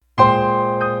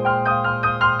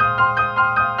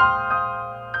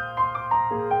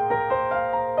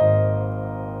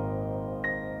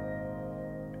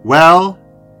Well,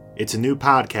 it's a new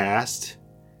podcast,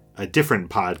 a different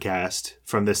podcast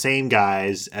from the same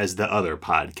guys as the other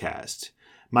podcast.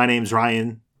 My name's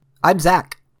Ryan. I'm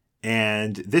Zach.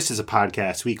 And this is a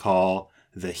podcast we call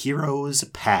The Hero's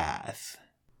Path.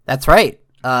 That's right.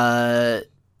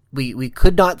 We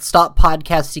could not stop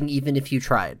podcasting even if you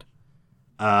tried.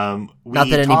 Not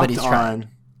that anybody's tried.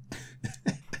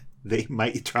 They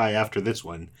might try after this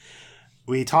one.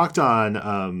 We talked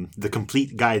on The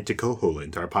Complete Guide to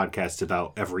Koholint, our podcast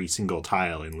about every single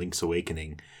tile in Link's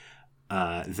Awakening,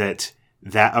 that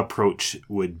approach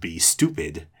would be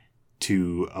stupid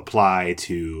to apply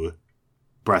to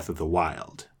Breath of the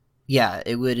Wild. Yeah,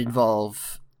 it would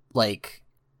involve, I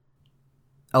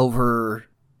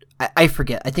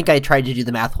forget. I think I tried to do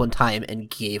the math one time and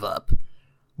gave up.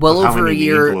 Well, over a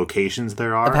year. How many named locations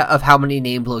there are? Of how many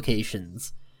named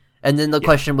locations. And then the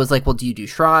question was well, do you do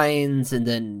shrines? And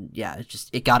then,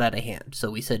 it got out of hand. So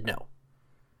we said no.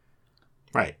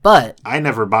 Right. But I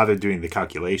never bothered doing the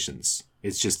calculations.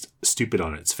 It's just stupid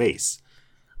on its face.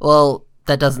 Well,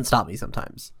 that doesn't stop me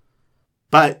sometimes.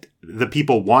 But the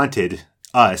people wanted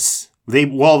us. They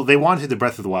wanted the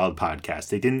Breath of the Wild podcast.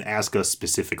 They didn't ask us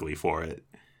specifically for it.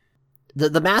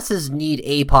 The masses need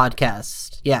a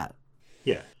podcast. Yeah.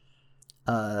 Yeah.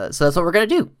 So that's what we're going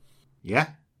to do. Yeah.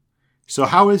 So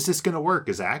how is this going to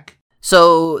work, Zach?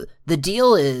 So the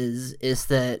deal is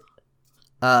that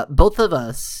both of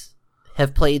us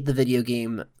have played the video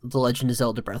game The Legend of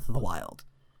Zelda Breath of the Wild.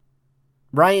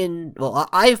 Ryan, well,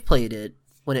 I've played it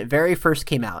when it very first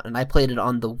came out, and I played it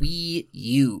on the Wii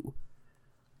U.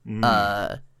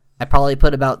 I probably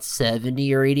put about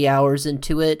 70 or 80 hours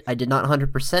into it. I did not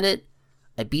 100% it.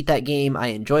 I beat that game. I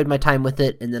enjoyed my time with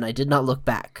it, and then I did not look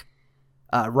back.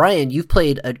 Ryan, you've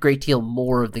played a great deal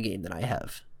more of the game than I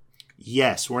have.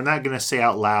 Yes, we're not going to say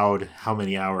out loud how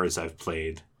many hours I've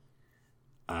played,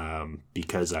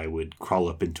 because I would crawl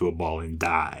up into a ball and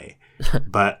die.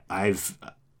 But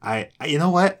you know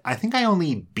what? I think I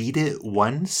only beat it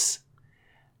once,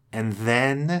 and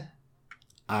then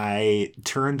I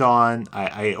turned on,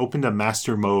 I opened a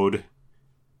master mode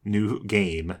new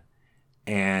game,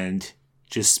 and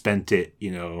just spent it,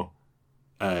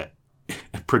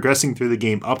 progressing through the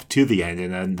game up to the end,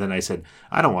 and then I said,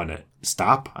 I don't want to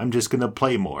stop. I'm just going to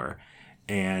play more.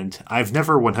 And I've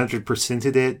never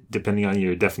 100%ed it, depending on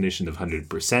your definition of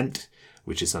 100%,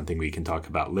 which is something we can talk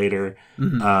about later.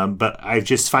 Mm-hmm. But I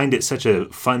just find it such a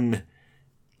fun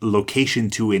location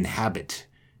to inhabit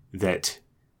that,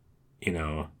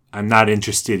 I'm not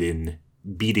interested in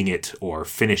beating it or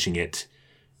finishing it.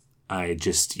 I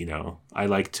just, I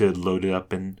like to load it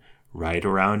up and ride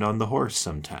around on the horse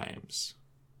sometimes.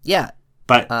 Yeah.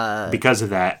 But because of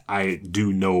that, I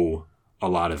do know a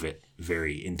lot of it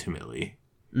very intimately.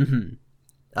 Mm-hmm.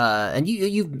 And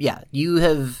you've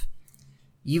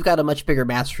got a much bigger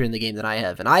mastery in the game than I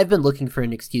have, and I've been looking for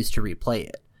an excuse to replay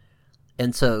it.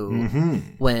 And so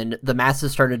when the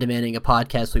masses started demanding a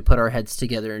podcast, we put our heads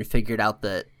together and figured out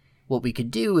that what we could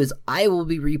do is I will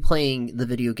be replaying the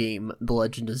video game The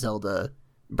Legend of Zelda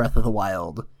Breath of the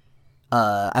Wild.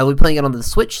 I will be playing it on the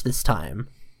Switch this time,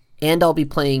 and I'll be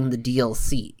playing the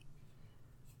DLC.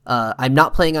 I'm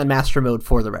not playing on Master Mode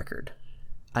for the record.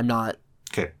 I'm not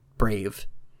brave.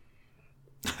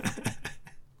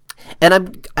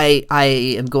 And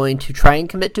I am going to try and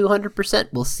commit to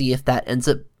 100%. We'll see if that ends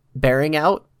up bearing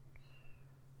out.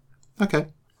 Okay.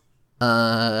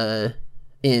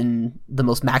 In the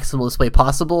most maximalist way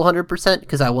possible, 100%,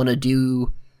 because I want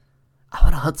to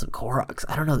hunt some Koroks.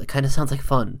 I don't know, that kind of sounds like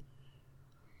fun.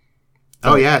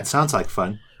 Oh yeah, it sounds like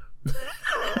fun.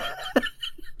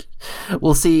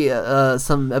 We'll see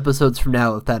some episodes from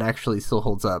now if that actually still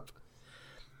holds up.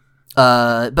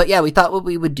 But yeah, we thought what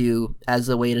we would do as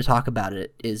a way to talk about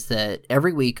it is that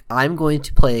every week I'm going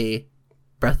to play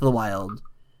Breath of the Wild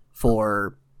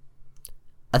for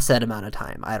a set amount of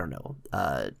time. I don't know,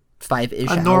 5-ish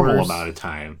hours. A normal amount of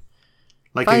time.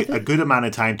 Like a good amount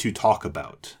of time to talk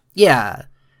about. Yeah.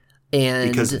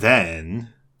 And because then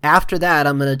after that,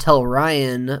 I'm going to tell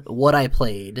Ryan what I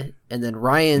played, and then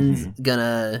Ryan's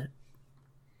gonna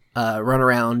run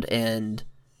around and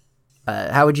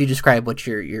how would you describe what's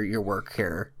your work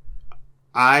here?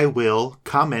 I will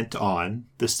comment on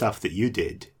the stuff that you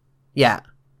did. Yeah.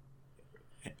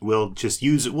 We'll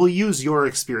use your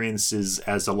experiences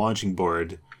as a launching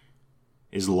board.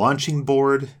 Is launching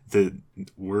board the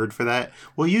word for that?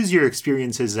 We'll use your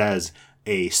experiences as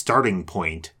a starting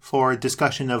point for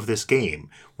discussion of this game.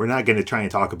 We're not going to try and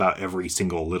talk about every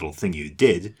single little thing you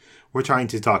did. We're trying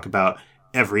to talk about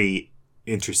every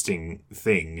interesting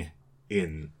thing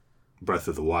in Breath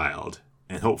of the Wild,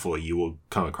 and hopefully you will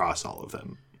come across all of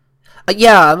them.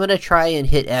 Yeah, I'm gonna try and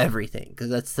hit everything because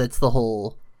that's the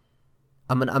whole.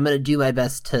 I'm gonna do my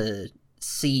best to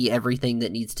see everything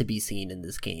that needs to be seen in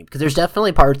this game because there's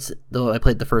definitely parts though I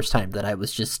played the first time that I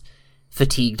was just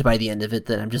fatigued by the end of it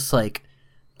that I'm just like,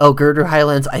 oh, Girder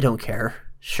Highlands, I don't care.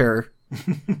 Sure.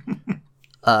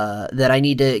 That I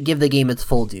need to give the game its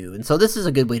full due. And so this is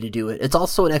a good way to do it. It's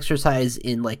also an exercise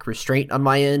in like restraint on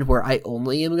my end where I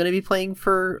only am going to be playing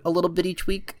for a little bit each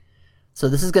week. So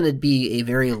this is going to be a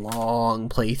very long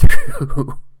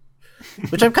playthrough,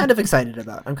 which I'm kind of excited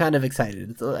about. I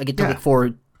get to look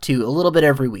forward to a little bit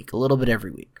every week.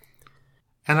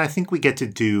 And I think we get to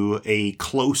do a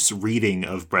close reading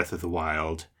of Breath of the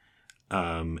Wild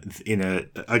in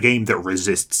a game that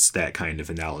resists that kind of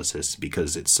analysis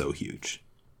because it's so huge.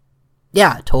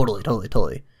 Yeah, totally.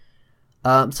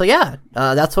 So yeah,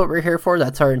 that's what we're here for.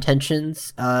 That's our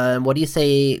intentions. What do you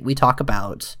say we talk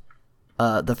about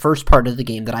the first part of the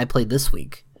game that I played this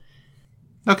week?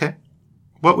 Okay.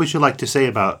 What would you like to say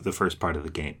about the first part of the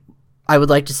game? I would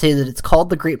like to say that it's called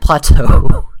the Great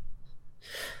Plateau.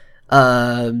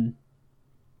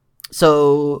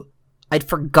 So I'd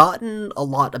forgotten a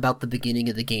lot about the beginning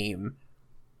of the game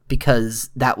because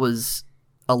that was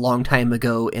a long time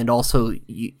ago, and also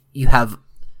you have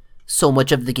so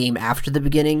much of the game after the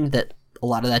beginning that a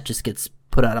lot of that just gets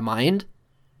put out of mind.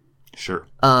 Sure.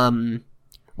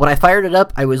 When I fired it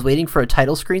up, I was waiting for a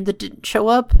title screen that didn't show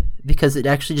up because it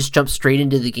actually just jumped straight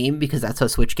into the game because that's how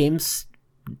Switch games,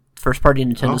 first-party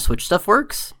Nintendo Switch stuff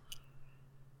works.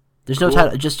 There's no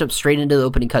title, it just jumps straight into the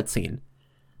opening cutscene.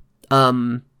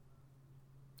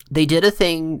 They did a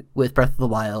thing with Breath of the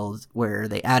Wild where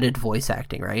they added voice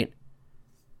acting, right?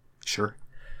 Sure.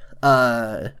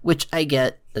 Which I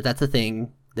get that that's a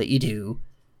thing that you do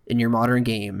in your modern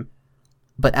game,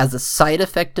 but as a side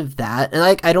effect of that, and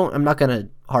I'm not gonna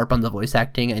harp on the voice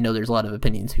acting. I know there's a lot of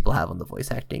opinions people have on the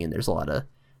voice acting, and there's probably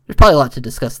a lot to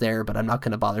discuss there, but I'm not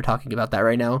gonna bother talking about that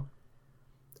right now.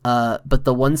 But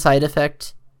the one side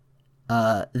effect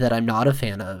that I'm not a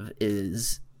fan of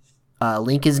is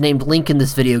Link is named Link in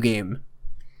this video game.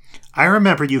 I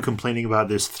remember you complaining about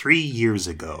this 3 years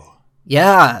ago.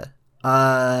 Yeah.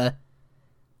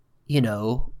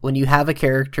 When you have a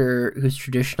character who's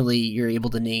traditionally you're able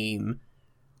to name,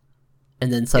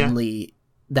 and then suddenly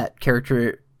that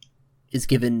character is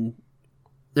given,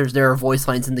 there are voice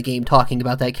lines in the game talking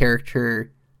about that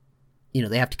character,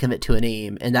 they have to commit to a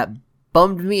name, and that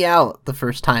bummed me out the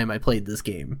first time I played this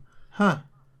game. Huh.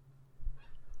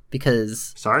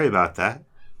 Because... Sorry about that.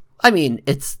 I mean,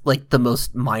 it's like the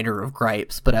most minor of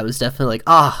gripes, but I was definitely like,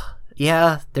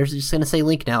 yeah, they're just gonna say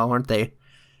Link now, aren't they?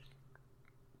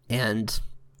 And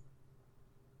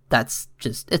that's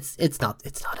just it's not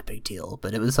a big deal,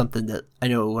 but it was something that I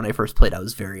know when I first played I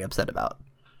was very upset about.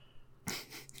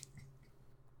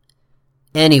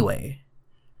 Anyway,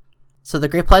 so the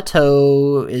Great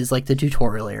Plateau is like the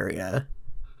tutorial area.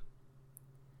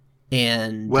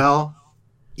 And well,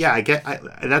 yeah,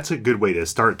 that's a good way to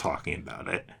start talking about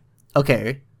it.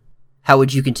 Okay. How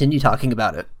would you continue talking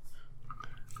about it?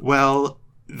 Well,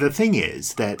 the thing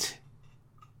is that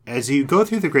as you go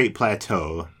through the Great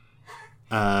Plateau,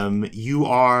 you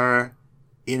are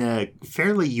in a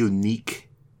fairly unique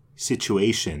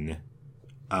situation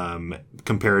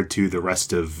compared to the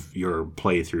rest of your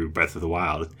playthrough Breath of the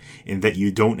Wild, in that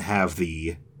you don't have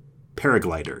the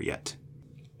paraglider yet.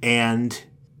 And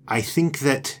I think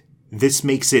that this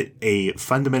makes it a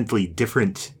fundamentally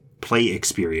different play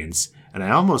experience, and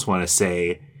I almost want to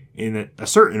say, in a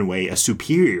certain way, a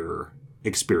superior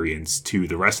experience to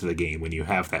the rest of the game when you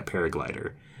have that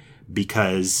paraglider.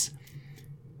 Because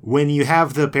when you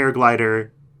have the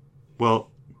paraglider, well,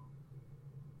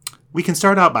 we can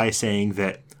start out by saying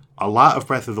that a lot of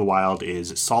Breath of the Wild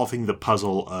is solving the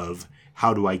puzzle of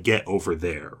how do I get over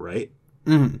there, right?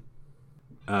 Mm-hmm.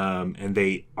 And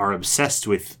they are obsessed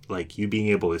with like you being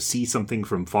able to see something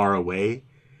from far away,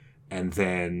 and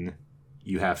then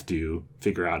you have to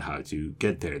figure out how to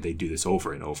get there. They do this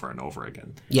over and over and over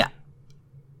again. Yeah.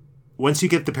 Once you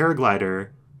get the paraglider,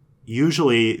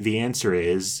 usually the answer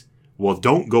is, well,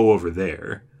 don't go over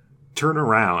there. Turn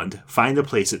around, find a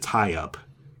place that's high up,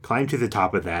 climb to the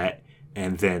top of that,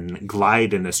 and then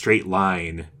glide in a straight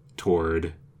line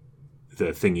toward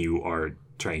the thing you are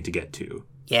trying to get to.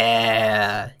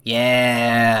 Yeah.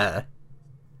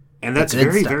 And that's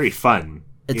very, very fun.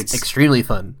 It's extremely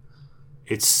fun.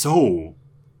 It's so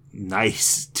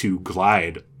nice to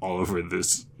glide all over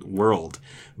this world.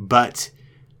 But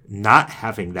not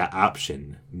having that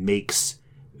option makes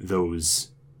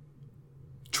those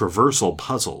traversal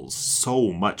puzzles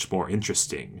so much more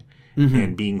interesting. Mm-hmm.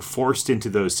 And being forced into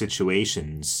those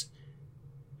situations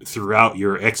throughout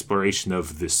your exploration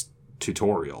of this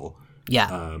tutorial.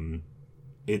 Yeah.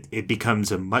 It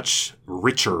becomes a much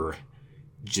richer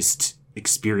just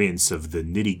experience of the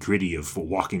nitty gritty of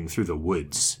walking through the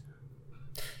woods.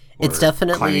 It's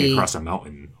definitely climbing across a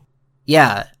mountain.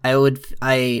 Yeah,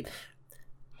 I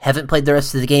haven't played the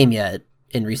rest of the game yet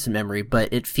in recent memory,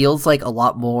 but it feels like a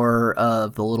lot more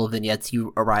of the little vignettes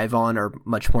you arrive on are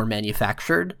much more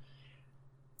manufactured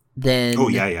than... Oh,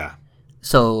 yeah.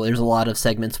 So there's a lot of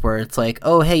segments where it's like,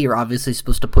 oh, hey, you're obviously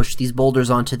supposed to push these boulders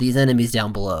onto these enemies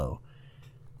down below.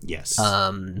 Yes.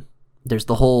 There's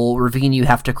the whole ravine you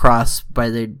have to cross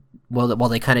while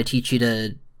they kind of teach you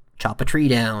to chop a tree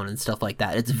down and stuff like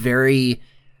that. It's very...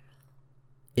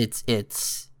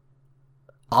 It's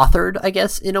authored, I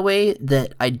guess, in a way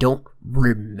that I don't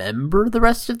remember the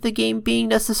rest of the game being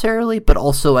necessarily, but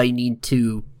also I need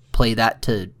to play that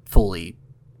to fully,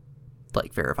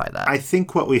 verify that. I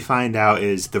think what we find out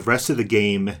is the rest of the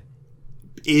game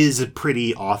is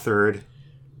pretty authored.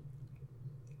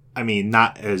 I mean,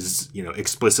 not as,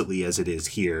 explicitly as it is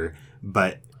here,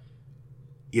 but,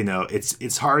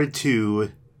 it's hard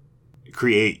to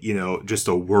create, just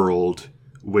a world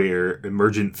where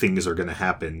emergent things are going to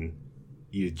happen.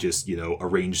 You just,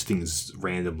 arrange things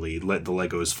randomly, let the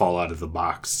Legos fall out of the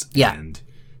box, and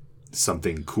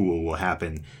something cool will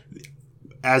happen.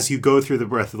 As you go through the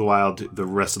Breath of the Wild, the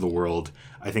rest of the world,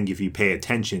 I think if you pay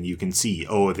attention, you can see,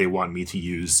 they want me to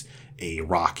use a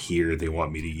rock here, they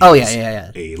want me to use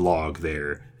a log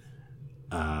there.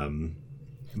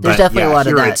 There's definitely a lot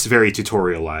of that. It's very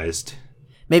tutorialized.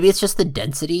 Maybe it's just the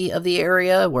density of the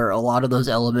area where a lot of those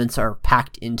elements are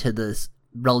packed into this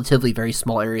relatively very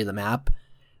small area of the map,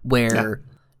 where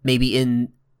maybe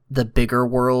in the bigger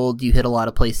world you hit a lot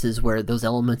of places where those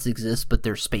elements exist, but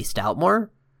they're spaced out more.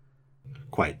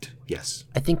 Quite, yes.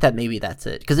 I think that maybe that's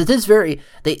it. Because it is very...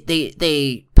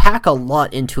 They pack a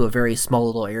lot into a very small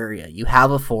little area. You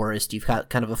have a forest, you've got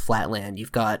kind of a flatland,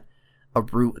 you've got a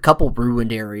couple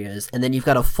ruined areas, and then you've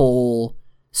got a full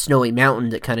snowy mountain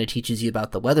that kind of teaches you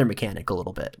about the weather mechanic a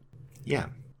little bit. Yeah.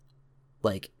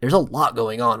 There's a lot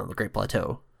going on the Great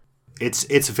Plateau. It's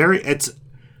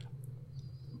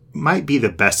might be the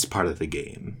best part of the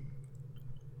game.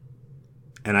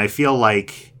 And I feel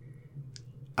like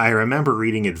I remember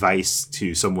reading advice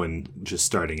to someone just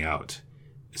starting out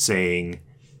saying,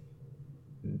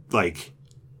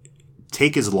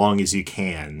 take as long as you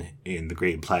can in the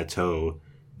Great Plateau,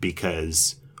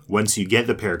 because once you get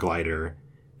the paraglider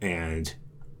and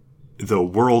the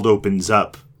world opens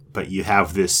up, but you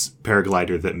have this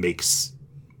paraglider that makes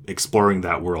exploring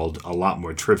that world a lot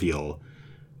more trivial,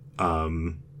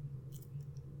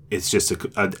 it's just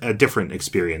a different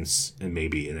experience, and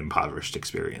maybe an impoverished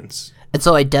experience. And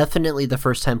so I definitely, the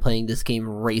first time playing this game,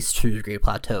 raced through the Great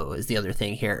Plateau is the other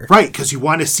thing here. Right, because you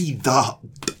want to see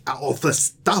all the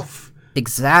stuff.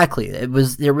 Exactly.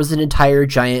 There was an entire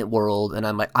giant world, and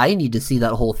I'm like, I need to see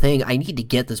that whole thing. I need to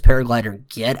get this paraglider and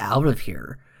get out of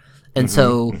here. And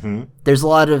there's a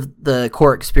lot of the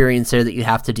core experience there that you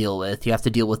have to deal with. You have to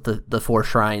deal with the 4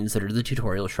 shrines that are the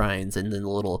tutorial shrines, and then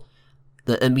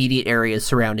the immediate areas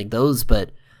surrounding those.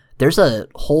 But there's a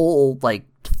whole,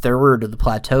 third of the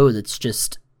plateau that's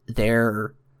just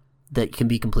there that can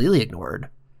be completely ignored.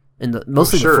 And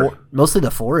mostly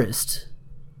the forest.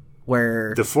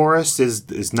 Where the forest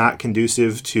is not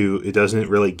conducive to, it doesn't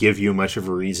really give you much of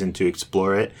a reason to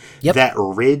explore it. Yep. That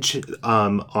ridge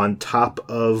on top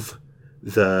of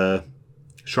the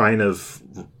Shrine of,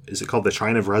 is it called the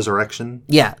Shrine of Resurrection?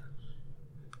 Yeah.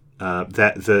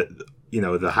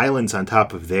 The highlands on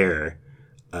top of there,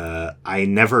 I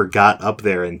never got up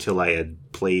there until I had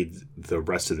played the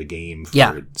rest of the game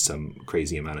for some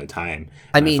crazy amount of time.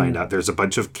 I find out there's a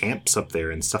bunch of camps up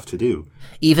there and stuff to do.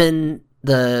 Even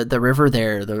the river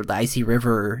there, the icy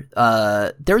river,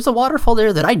 there's a waterfall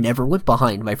there that I never went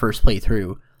behind my first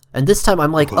playthrough. And this time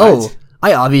I'm like,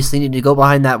 I obviously need to go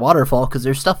behind that waterfall because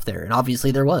there's stuff there. And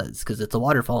obviously there was, because it's a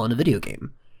waterfall in a video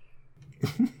game.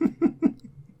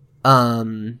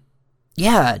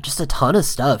 Yeah, just a ton of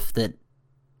stuff that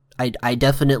I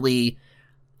definitely,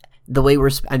 the way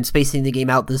I'm spacing the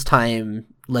game out this time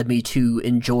led me to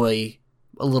enjoy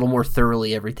a little more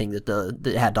thoroughly everything that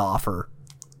it had to offer.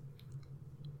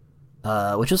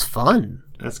 Which was fun.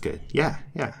 That's good. Yeah.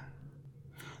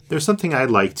 There's something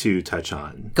I'd like to touch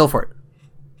on. Go for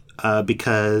it.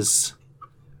 Because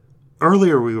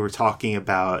earlier we were talking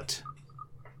about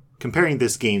comparing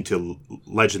this game to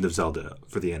Legend of Zelda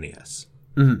for the NES.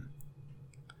 Mm-hmm.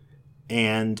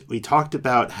 And we talked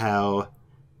about how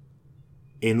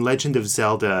in Legend of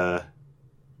Zelda,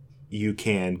 you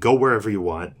can go wherever you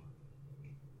want.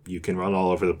 You can run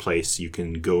all over the place. You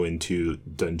can go into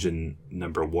dungeon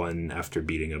number 1 after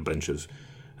beating a bunch of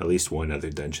at least one other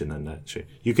dungeon. I'm not sure.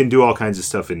 You can do all kinds of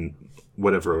stuff in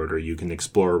whatever order. You can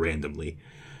explore randomly.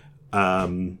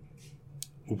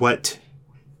 What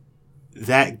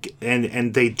that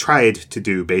and they tried to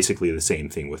do basically the same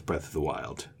thing with Breath of the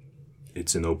Wild.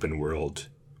 It's an open world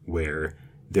where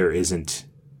there isn't.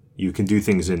 You can do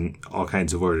things in all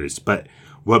kinds of orders, but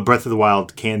what Breath of the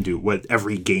Wild can do, what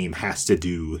every game has to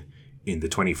do in the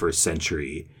 21st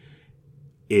century,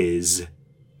 is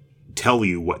tell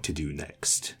you what to do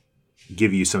next,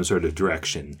 give you some sort of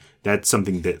direction. That's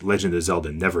something that Legend of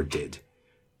Zelda never did.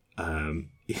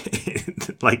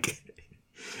 Like,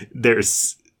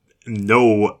 there's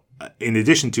no, in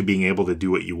addition to being able to do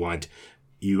what you want,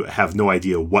 you have no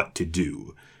idea what to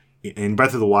do. In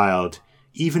Breath of the Wild,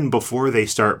 even before they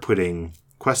start putting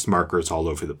quest markers all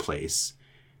over the place,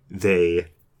 they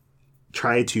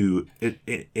try to,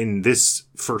 in this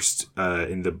first,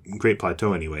 in the Great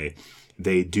Plateau anyway,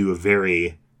 they do a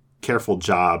very careful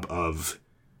job of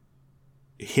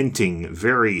hinting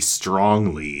very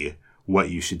strongly what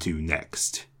you should do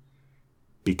next.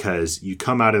 Because you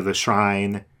come out of the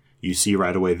shrine, you see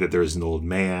right away that there's an old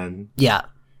man. Yeah.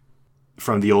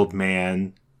 From the old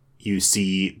man, you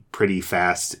see pretty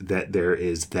fast that there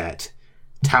is that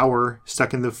tower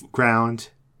stuck in the ground.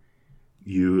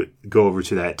 You go over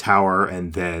to that tower,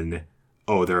 and then,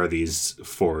 there are these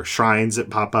 4 shrines that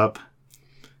pop up.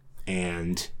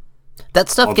 And that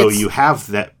stuff although you have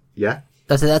that, yeah?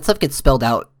 That stuff gets spelled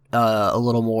out a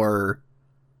little more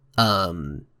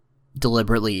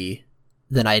deliberately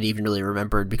than I'd even really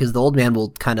remembered, because the old man will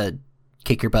kind of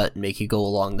kick your butt and make you go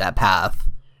along that path.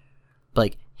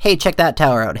 Like, hey, check that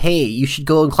tower out. Hey, you should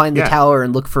go and climb the tower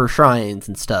and look for shrines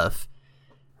and stuff.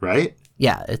 Right?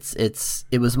 Yeah, it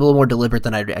was a little more deliberate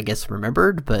than I guess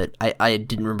remembered, but I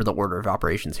didn't remember the order of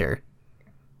operations here.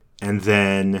 And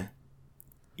then,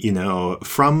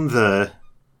 from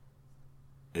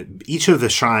each of the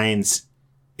shrines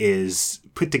is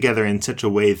put together in such a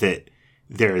way that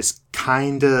there's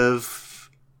kind of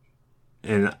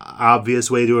an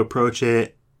obvious way to approach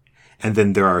it, and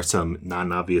then there are some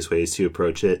non-obvious ways to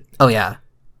approach it. Oh, yeah.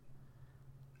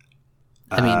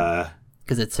 I mean,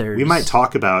 because we might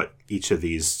talk about each of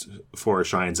these 4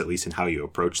 shrines, at least in how you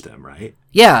approach them, right?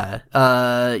 Yeah.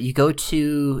 You go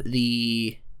to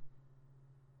the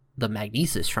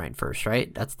Magnesis shrine first,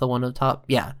 right? That's the one on top?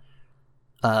 Yeah.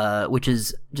 Which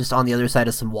is just on the other side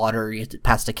of some water. You have to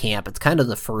pass a camp. It's kind of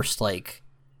the first,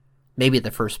 maybe the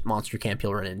first monster camp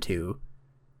you'll run into.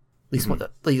 At least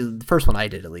the first one I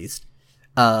did, at least.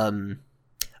 I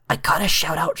gotta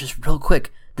shout out just real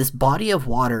quick this body of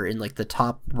water in the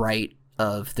top right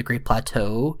of the Great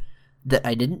Plateau that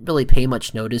I didn't really pay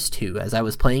much notice to as I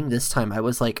was playing this time. I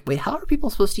was like, wait, how are people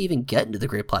supposed to even get into the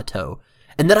Great Plateau?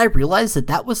 And then I realized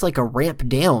that was a ramp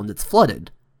down that's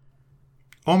flooded.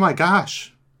 Oh my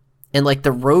gosh. And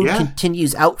the road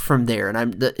continues out from there,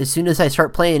 and as soon as I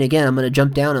start playing again, I'm gonna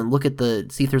jump down and look at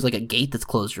see if there's a gate that's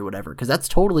closed or whatever, because that's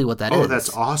totally what that is. Oh,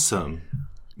 that's awesome.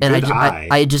 And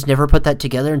I just never put that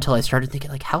together until I started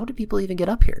thinking, how do people even get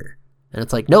up here? And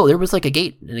it's no, there was a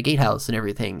gate and a gatehouse and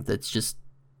everything. That's just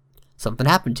something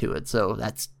happened to it, so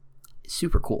that's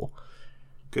super cool.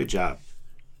 Good job.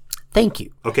 Thank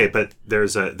you. Okay, but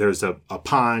there's a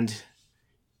pond.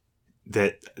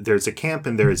 That there's a camp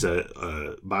and there's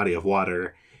a body of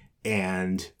water,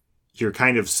 and you're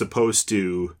kind of supposed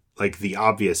to, the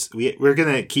obvious, we're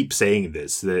going to keep saying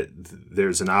this, that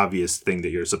there's an obvious thing that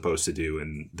you're supposed to do,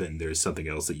 and then there's something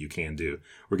else that you can do.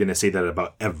 We're going to say that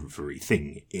about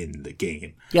everything in the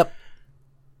game. Yep.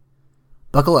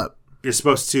 Buckle up. You're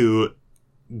supposed to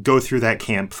go through that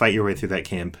camp, fight your way through that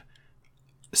camp,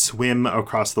 swim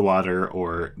across the water,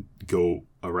 or go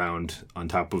around on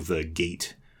top of the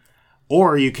gate.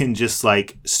 Or you can just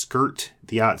skirt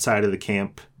the outside of the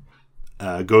camp,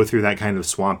 go through that kind of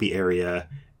swampy area,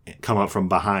 come up from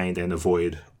behind, and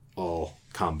avoid all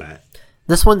combat.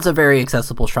 This one's a very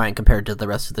accessible shrine compared to the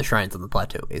rest of the shrines on the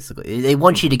plateau, basically. They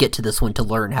want you to get to this one to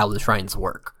learn how the shrines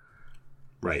work.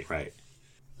 Right.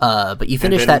 But you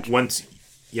finish that... Once,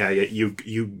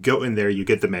 you go in there, you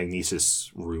get the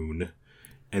Magnesis rune,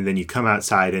 and then you come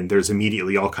outside, and there's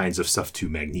immediately all kinds of stuff to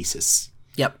Magnesis.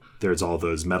 Yep. There's all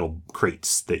those metal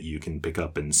crates that you can pick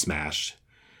up and smash.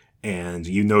 And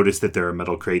you notice that there are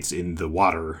metal crates in the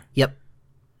water. Yep.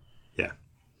 Yeah.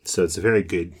 So it's a very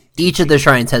good... Each of the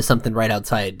shrines has something right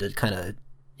outside to kind of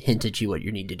hint at you what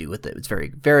you need to do with it. It's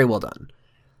very, very well done.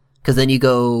 Because then you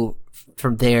go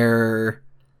from there,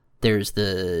 there's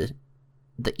the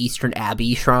Eastern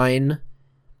Abbey Shrine,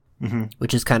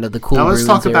 which is kind of the cool Now let's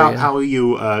talk about area. how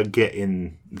you get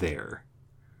in there.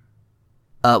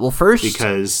 Well, first...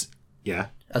 Because, yeah.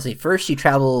 I'll say first you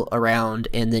travel around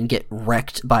and then get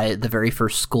wrecked by the very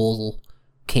first skull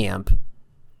camp.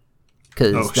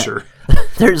 Sure.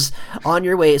 There's on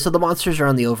your way. So the monsters are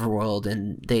on the overworld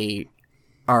and they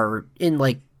are in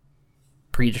like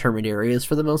predetermined areas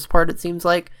for the most part, it seems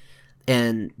like.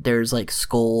 And there's like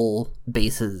skull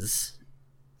bases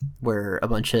where a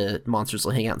bunch of monsters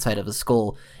will hang out inside of a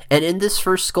skull. And in this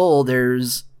first skull,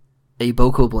 there's a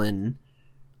bokoblin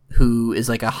who is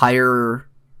like a higher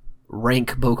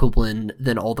rank bokoblin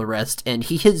than all the rest. And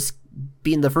he has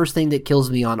been the first thing that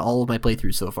kills me on all of my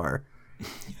playthroughs so far.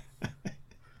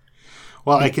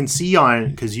 Well, I can see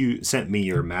because you sent me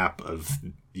your map of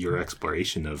your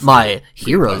exploration of my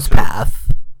hero's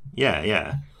path.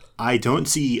 Yeah. I don't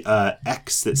see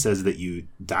X that says that you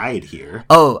died here.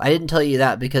 Oh, I didn't tell you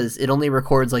that because it only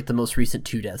records like the most recent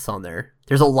 2 deaths on there.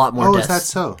 There's a lot more deaths. Oh, is that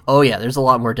so? Oh, yeah, there's a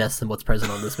lot more deaths than what's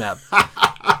present on this map.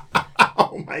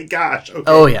 Oh my gosh. Okay.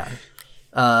 Oh, yeah.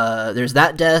 There's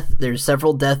that death. There's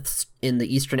several deaths in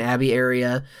the Eastern Abbey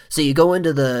area. So you go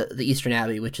into the Eastern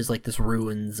Abbey, which is like this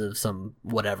ruins of some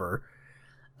whatever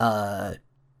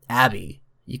abbey,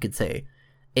 you could say.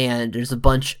 And there's a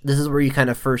bunch. This is where you kind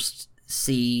of first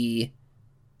see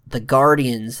the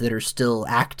guardians that are still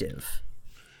active.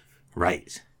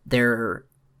 Right. They're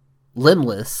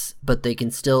limbless, but they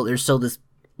can still. There's still this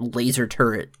laser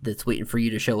turret that's waiting for you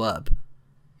to show up.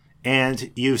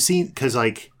 And you've seen, because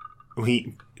like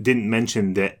we didn't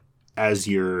mention that as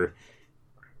you're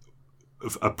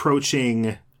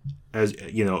approaching, as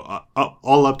you know,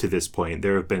 all up to this point,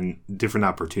 there have been different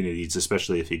opportunities,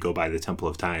 especially if you go by the Temple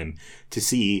of Time, to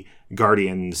see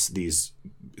guardians, these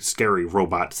scary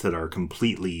robots that are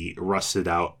completely rusted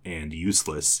out and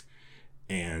useless.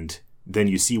 And then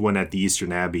you see one at the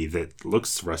Eastern Abbey that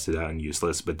looks rusted out and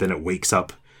useless, but then it wakes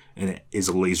up and it is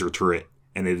a laser turret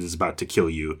and it is about to kill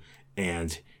you.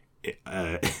 And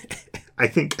I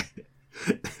think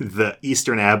the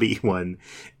Eastern Abbey one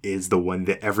is the one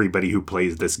that everybody who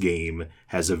plays this game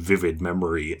has a vivid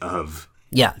memory of.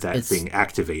 Yeah, that thing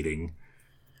activating,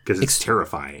 because it's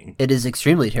terrifying. It is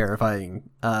extremely terrifying.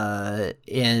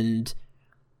 And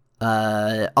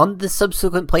on the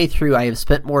subsequent playthrough, I have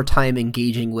spent more time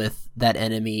engaging with that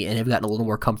enemy and have gotten a little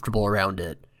more comfortable around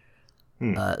it,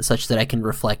 such that I can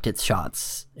reflect its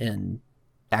shots and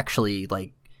actually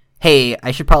like, hey,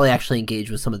 I should probably actually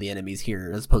engage with some of the enemies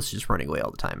here as opposed to just running away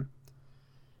all the time.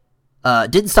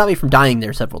 Didn't stop me from dying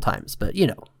there several times, but you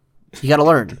know, you gotta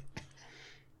learn.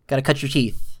 Gotta cut your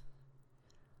teeth.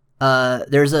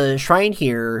 There's a shrine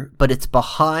here, but it's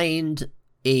behind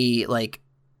a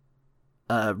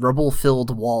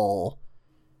rubble-filled wall.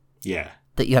 Yeah.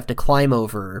 That you have to climb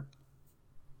over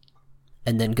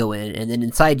and then go in, and then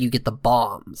inside you get the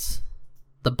bombs.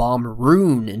 The bomb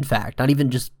rune, in fact, not even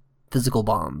just physical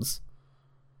bombs.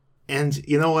 And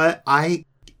you know what? I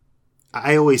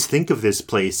always think of this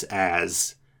place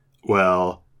as,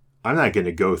 well, I'm not going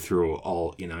to go through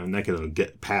all, I'm not going to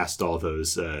get past all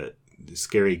those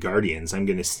scary guardians. I'm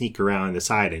going to sneak around the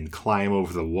side and climb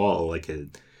over the wall like a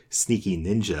sneaky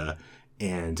ninja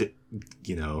and,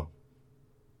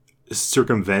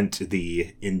 circumvent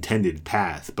the intended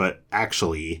path. But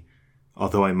actually,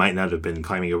 although I might not have been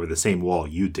climbing over the same wall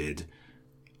you did,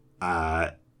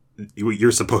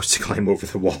 you're supposed to climb over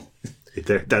the wall.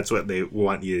 That's what they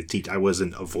want you to teach. I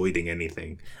wasn't avoiding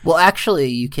anything. Well, actually,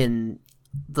 you can...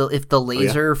 if the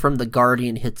laser from the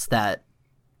Guardian hits the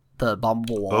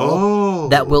bombable wall,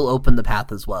 that will open the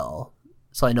path as well.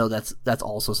 So I know that's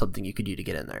also something you could do to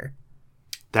get in there.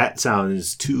 That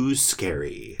sounds too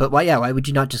scary. But why would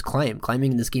you not just climb?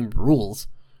 Climbing in this game rules.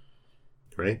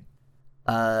 Right.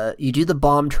 You do the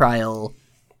bomb trial.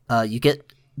 You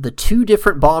get the 2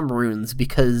 different bomb runes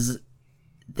because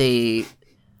they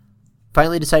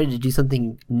finally decided to do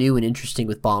something new and interesting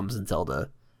with bombs in Zelda,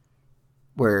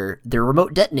 where they're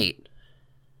remote detonate,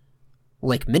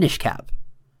 like Minish Cap.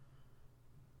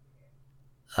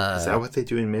 Is that what they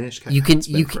do in Minish Cap? It's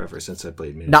been forever since I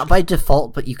played Minish Not Cap. by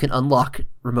default, but you can unlock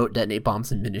remote detonate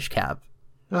bombs in Minish Cap.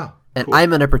 Oh, and cool. I'm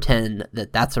going to pretend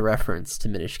that that's a reference to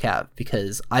Minish Cap,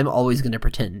 because I'm always going to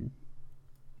pretend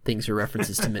things are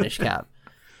references to Minish Cap.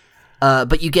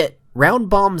 But you get round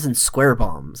bombs and square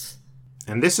bombs.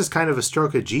 And this is kind of a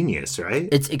stroke of genius, right?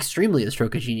 It's extremely a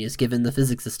stroke of genius given the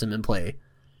physics system in play.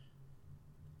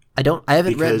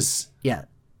 Yeah.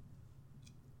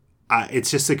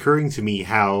 It's just occurring to me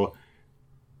how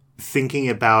thinking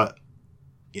about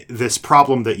this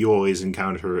problem that you always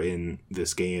encounter in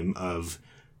this game of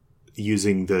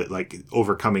using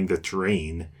overcoming the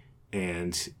terrain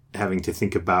and having to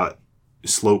think about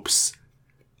slopes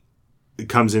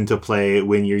comes into play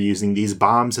when you're using these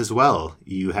bombs as well.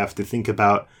 You have to think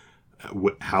about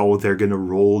how they're going to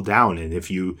roll down. And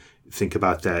if you think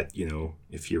about that,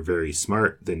 if you're very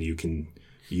smart, then you can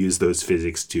use those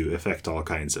physics to affect all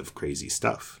kinds of crazy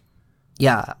stuff.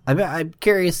 Yeah, I'm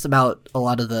curious about a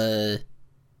lot of the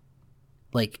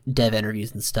dev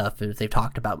interviews and stuff, and if they've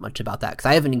talked about much about that, because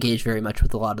I haven't engaged very much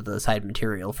with a lot of the side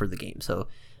material for the game. So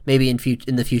maybe in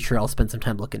the future I'll spend some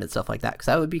time looking at stuff like that, because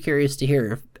I would be curious to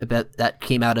hear if that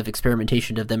came out of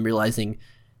experimentation of them realizing,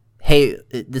 hey,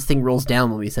 this thing rolls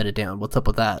down when we set it down. What's up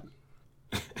with that?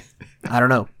 I don't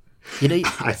know.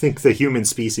 I think the human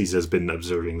species has been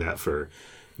observing that for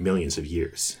millions of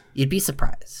years. You'd be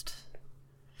surprised.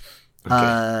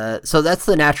 Okay. So that's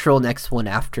the natural next one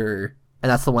after,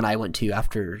 and that's the one I went to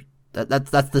after. That's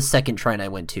the second shrine I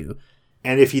went to.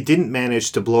 And if you didn't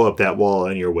manage to blow up that wall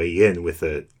on your way in with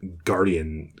a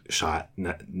guardian shot,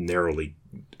 narrowly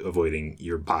avoiding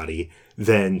your body,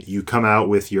 then you come out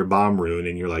with your bomb rune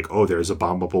and you're like, oh, there's a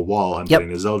bombable wall. I'm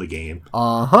playing a Zelda game.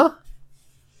 Uh-huh.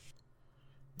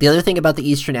 The other thing about the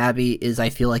Eastern Abbey is I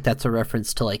feel like that's a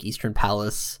reference to Eastern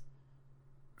Palace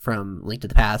from Link to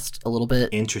the Past a little bit.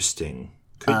 Interesting.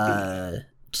 Could be.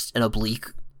 Just an oblique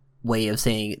way of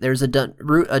saying there's a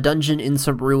dungeon in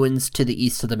some ruins to the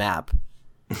east of the map.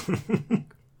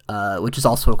 Which is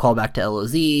also a callback to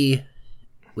LOZ,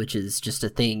 which is just a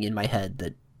thing in my head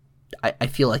that I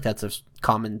feel like that's a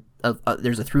common...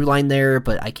 there's a through line there,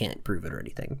 but I can't prove it or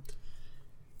anything.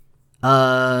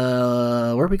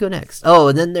 Where do we go next? Oh,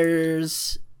 and then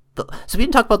there's... So we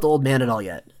didn't talk about the old man at all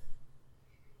yet.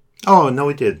 Oh, no,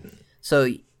 we didn't. So,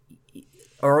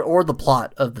 or the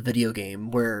plot of the video game,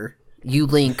 where you,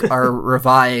 Link, are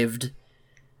revived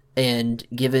and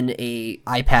given a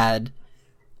iPad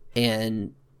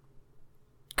and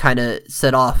kind of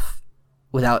set off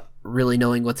without really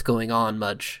knowing what's going on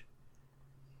much.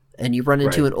 And you run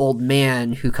into an old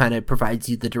man who kind of provides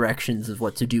you the directions of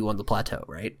what to do on the plateau,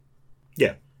 right?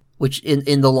 Yeah. Which,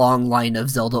 in the long line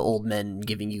of Zelda old men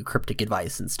giving you cryptic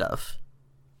advice and stuff.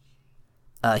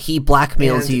 He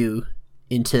blackmails you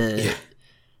into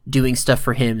doing stuff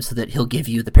for him so that he'll give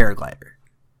you the paraglider.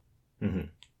 Mm-hmm.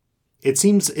 It's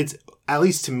at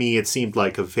least to me, it seemed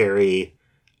like a very,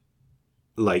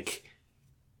 an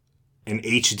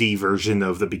HD version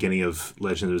of the beginning of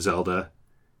Legend of Zelda,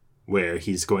 where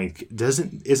he's going,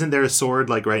 isn't there a sword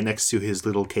right next to his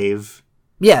little cave?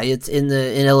 Yeah, it's in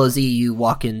LOZ. You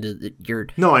walk into your.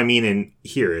 No, I mean in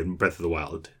Breath of the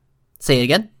Wild. Say it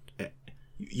again.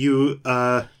 You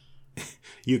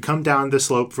come down the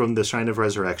slope from the Shrine of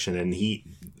Resurrection, and the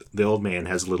old man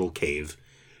has a little cave,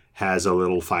 has a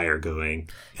little fire going,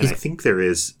 and I think there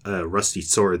is a rusty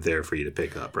sword there for you to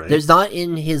pick up, right? There's not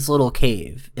in his little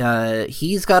cave.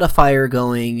 He's got a fire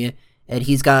going, and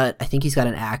I think he's got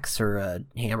an axe or a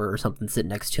hammer or something sitting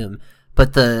next to him,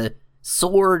 but the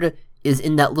sword is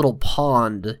in that little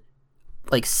pond,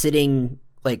 sitting,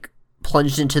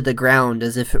 plunged into the ground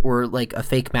as if it were, a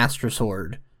fake Master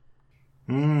Sword.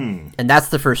 Mm. And that's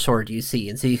the first sword you see.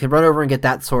 And so you can run over and get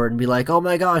that sword and be like, oh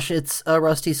my gosh, it's a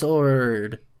rusty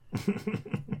sword.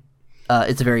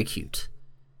 It's very cute.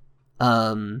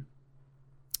 But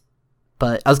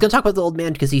I was going to talk about the old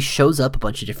man because he shows up a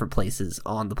bunch of different places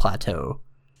on the plateau.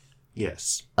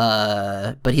 Yes.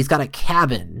 But he's got a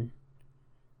cabin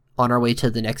on our way to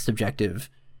the next objective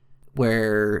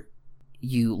where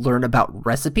you learn about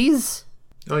recipes.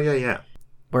 Oh, yeah.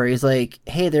 Where he's like,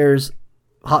 hey, there's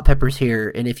hot peppers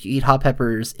here, and if you eat hot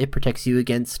peppers, it protects you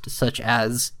against such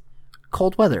as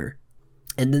cold weather.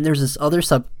 And then there's this other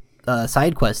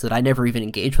side quest that I never even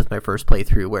engaged with my first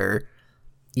playthrough, where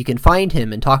you can find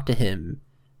him and talk to him,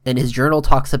 and his journal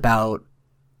talks about,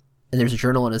 and there's a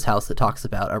journal in his house that talks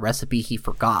about a recipe he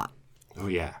forgot. Oh,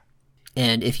 yeah.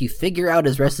 And if you figure out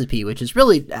his recipe, which is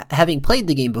really, having played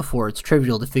the game before, it's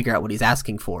trivial to figure out what he's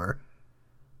asking for,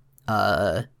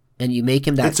 and you make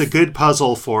him that... It's a good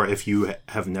puzzle for if you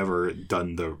have never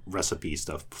done the recipe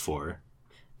stuff before.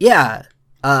 Yeah.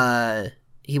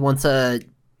 He wants a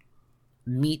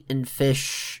meat and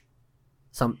fish,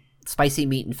 some spicy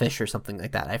meat and fish or something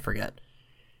like that. I forget.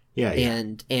 Yeah.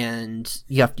 And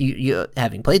you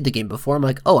having played the game before, I'm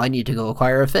like, oh, I need to go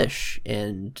acquire a fish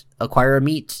and acquire a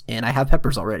meat, and I have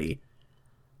peppers already.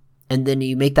 And then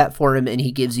you make that for him, and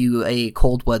he gives you a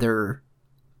cold weather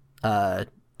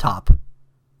top.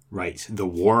 Right, the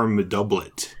warm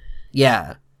doublet.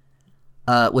 Yeah.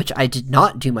 Which I did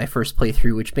not do my first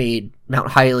playthrough, which made Mount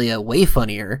Hylia way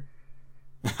funnier.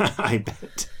 I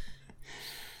bet.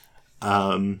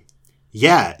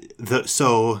 Yeah,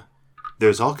 so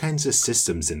there's all kinds of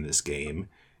systems in this game,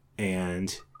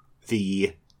 and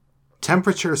the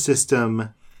temperature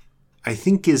system, I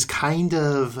think, is kind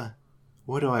of...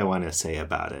 What do I want to say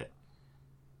about it?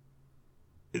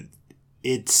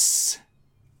 it's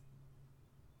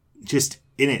just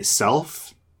in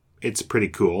itself, it's pretty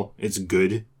cool. It's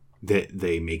good that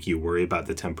they make you worry about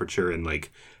the temperature and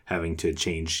like having to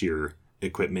change your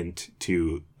equipment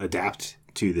to adapt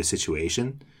to the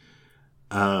situation.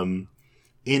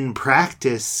 In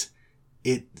practice,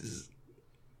 it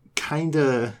kind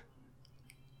of,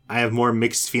 I have more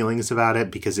mixed feelings about it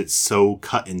because it's so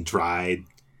cut and dried.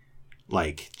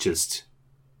 Like, just,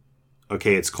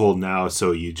 okay, it's cold now,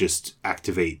 so you just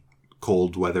activate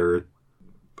cold weather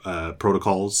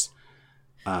protocols.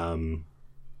 And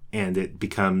it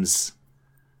becomes,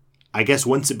 I guess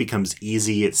once it becomes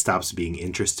easy, it stops being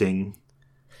interesting.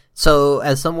 So,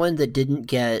 as someone that didn't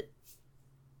get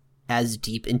as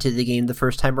deep into the game the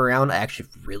first time around, I actually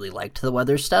really liked the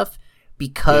weather stuff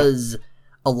because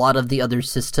a lot of the other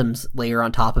systems layer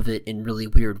on top of it in really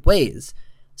weird ways.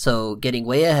 So, getting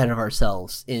way ahead of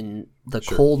ourselves, in the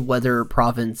cold weather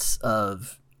province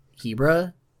of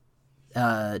Hebra,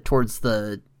 towards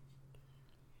the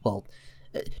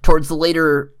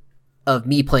later of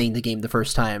me playing the game the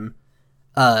first time,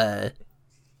 I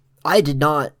did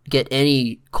not get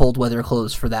any cold weather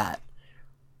clothes for that.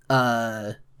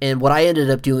 And what I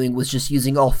ended up doing was just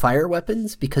using all fire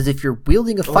weapons, because if you're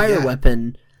wielding a fire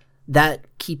weapon, that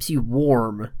keeps you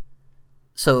warm.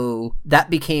 So that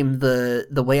became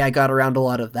the way I got around a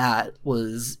lot of that,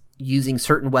 was using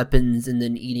certain weapons and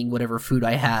then eating whatever food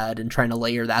I had and trying to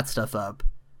layer that stuff up.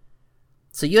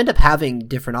 So you end up having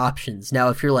different options. Now,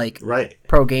 if you're like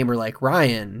pro gamer like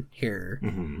Ryan here,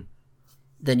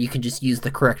 then you can just use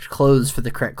the correct clothes for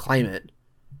the correct climate.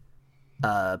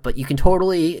 But you can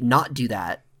totally not do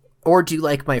that. Or do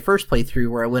like my first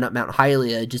playthrough where I went up Mount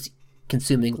Hylia just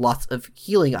consuming lots of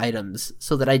healing items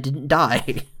so that I didn't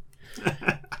die.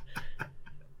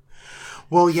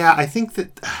 Well, yeah, I think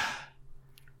that,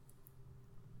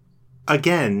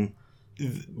 again,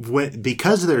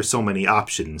 because there's so many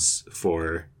options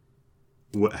for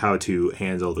how to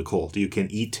handle the cold. You can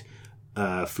eat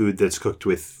food that's cooked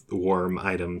with warm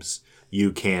items.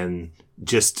 You can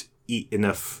just eat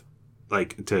enough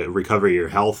like to recover your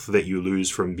health that you lose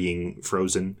from being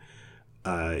frozen.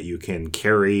 You can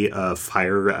carry a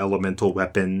fire elemental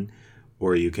weapon,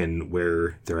 or you can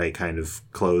wear the right kind of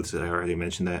clothes. I already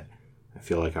mentioned that. I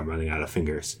feel like I'm running out of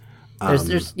fingers. But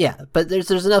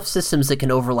there's enough systems that can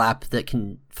overlap that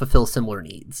can fulfill similar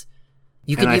needs.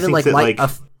 You can even you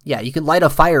can light a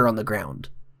fire on the ground.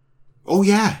 Oh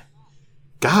yeah,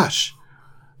 gosh,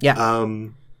 yeah.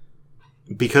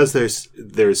 Because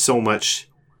there's so much.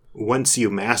 Once you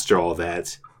master all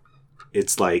that,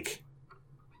 it's like,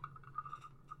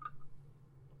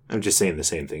 I'm just saying the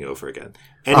same thing over again.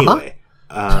 Anyway,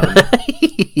 but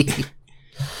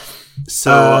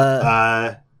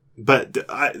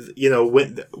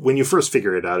when you first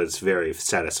figure it out, it's very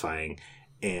satisfying,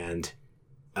 and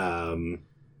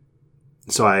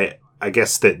so I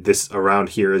guess that this around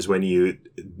here is when you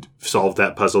solved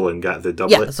that puzzle and got the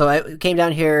doublet. Yeah, so I came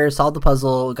down here, solved the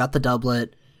puzzle, got the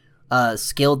doublet,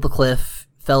 scaled the cliff,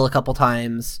 fell a couple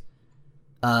times.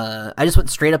 I just went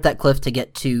straight up that cliff to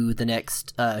get to the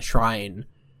next shrine.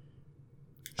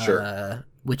 Sure.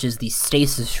 Which is the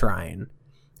Stasis Shrine.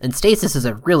 And Stasis is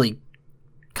a really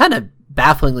kind of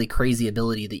bafflingly crazy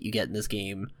ability that you get in this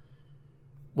game,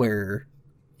 where,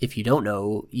 if you don't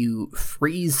know, you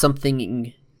freeze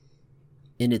something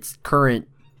in its current,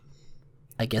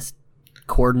 I guess,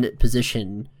 coordinate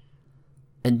position,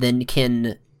 and then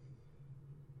can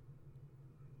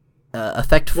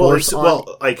affect force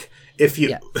if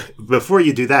you before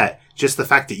you do that, just the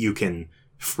fact that you can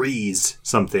freeze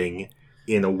something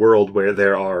in a world where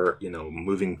there are,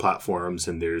 moving platforms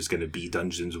and there's going to be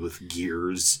dungeons with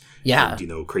gears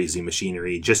and, crazy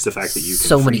machinery, just the fact that you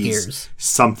can freeze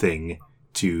something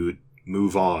to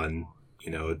move on,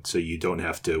 so you don't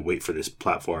have to wait for this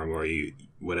platform or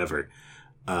whatever.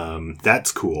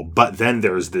 That's cool. But then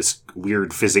there's this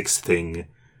weird physics thing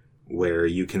where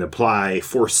you can apply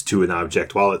force to an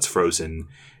object while it's frozen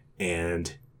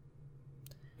and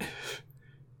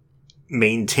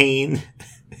maintain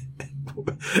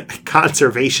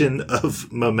conservation of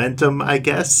momentum, I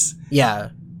guess. Yeah.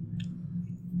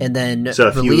 And then so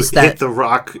if you hit the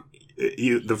rock,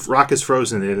 the rock is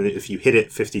frozen, and if you hit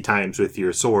it 50 times with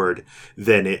your sword,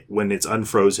 then when it's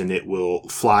unfrozen, it will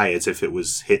fly as if it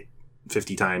was hit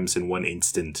 50 times in one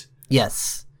instant.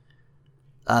 Yes.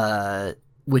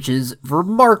 Which is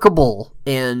remarkable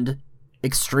and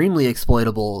extremely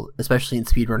exploitable, especially in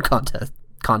speedrun context.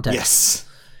 Yes.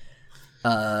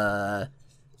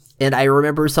 And I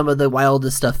remember some of the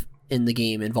wildest stuff in the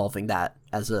game involving that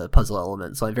as a puzzle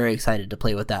element, so I'm very excited to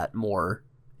play with that more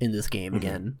in this game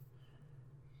again.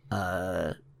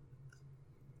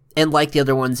 And like the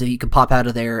other ones, if you can pop out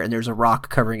of there and there's a rock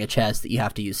covering a chest that you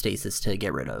have to use stasis to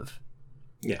get rid of.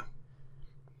 Yeah.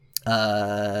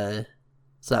 So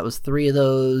that was 3 of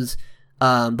those.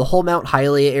 The whole Mount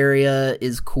Hylia area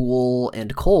is cool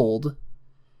and cold.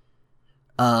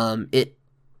 It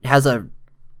has a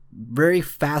very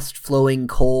fast-flowing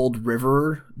cold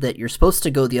river that you're supposed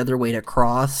to go the other way to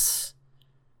cross,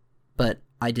 but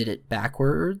I did it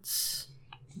backwards.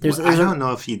 I don't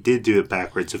know if you did do it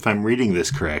backwards, if I'm reading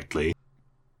this correctly.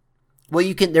 Well,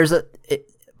 you can.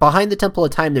 Behind the Temple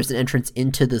of Time, there's an entrance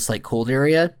into this like cold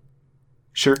area.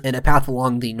 Sure. And a path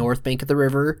along the north bank of the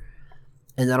river,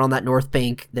 and then on that north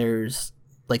bank, there's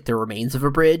like the remains of a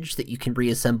bridge that you can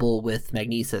reassemble with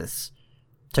magnesis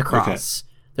to cross. Okay.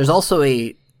 There's also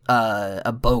a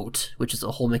boat, which is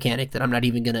a whole mechanic that I'm not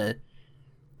even gonna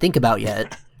think about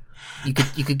yet. You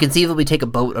could conceivably take a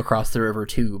boat across the river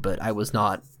too, but I was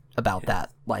not about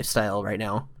that lifestyle right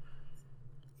now.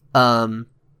 Up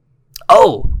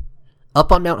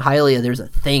on Mount Hylia, there's a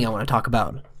thing I want to talk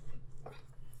about.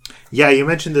 Yeah, you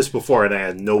mentioned this before, and I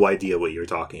had no idea what you were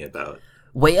talking about.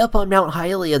 Way up on Mount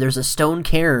Hylia, there's a stone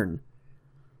cairn.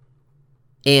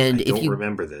 And I don't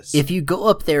remember this. If you go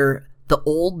up there, the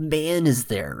old man is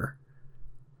there.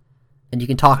 And you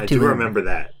can talk to him. I do remember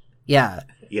that. Yeah.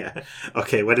 Yeah.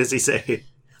 Okay, what does he say?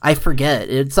 I forget.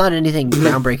 It's not anything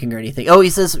groundbreaking or anything. Oh, he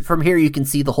says, from here you can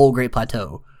see the whole Great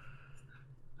Plateau.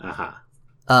 Uh-huh.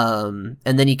 And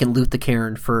then you can loot the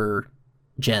cairn for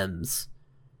gems.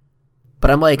 But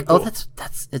I'm like, cool. that's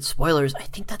it's spoilers. I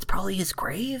think that's probably his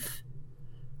grave.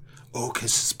 Oh,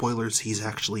 because spoilers, he's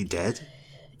actually dead?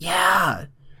 Yeah.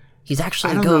 He's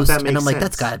actually a ghost, and I'm like,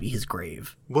 that's gotta be his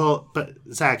grave. Well, but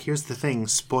Zach, here's the thing.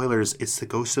 Spoilers, it's the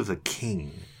ghost of the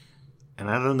king. And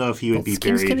I don't know if he would be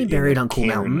buried. Kings can be buried on cool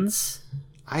mountains.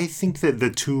 I think that the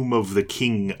tomb of the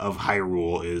king of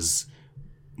Hyrule is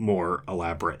more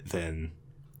elaborate than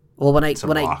when I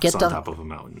get on top of a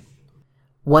mountain.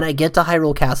 When I get to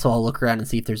Hyrule Castle, I'll look around and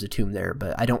see if there's a tomb there,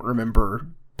 but I don't remember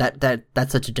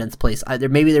that's such a dense place.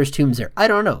 Maybe there's tombs there. I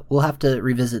don't know. We'll have to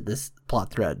revisit this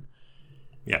plot thread.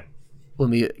 Yeah. When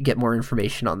we get more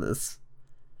information on this.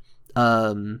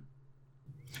 I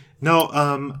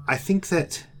think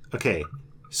that... Okay,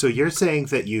 so you're saying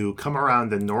that you come around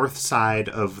the north side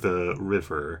of the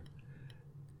river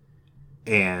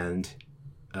and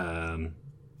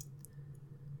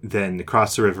then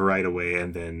cross the river right away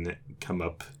and then come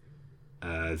up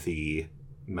the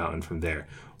mountain from there.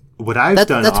 What I've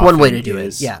done that's one way to do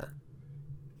it, yeah.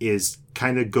 Is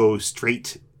kind of go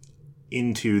straight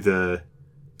into the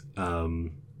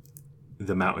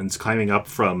mountains, climbing up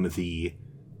from the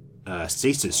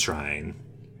stasis shrine.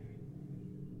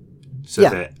 So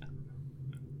that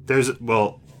there's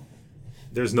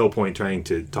no point trying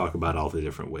to talk about all the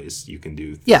different ways you can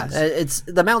do things. Yeah,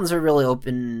 the mountains are really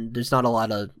open. There's not a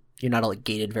lot of, you're not like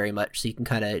gated very much, so you can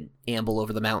kind of amble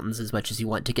over the mountains as much as you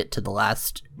want to get to the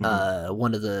last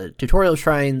one of the tutorial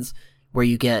shrines where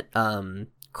you get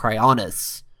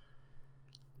Cryonis,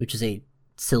 which is a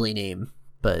silly name,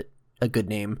 but a good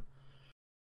name.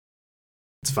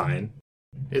 It's fine.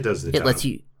 It does the job.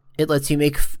 It lets you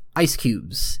make ice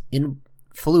cubes in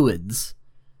fluids.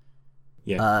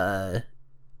 Yeah.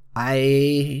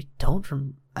 I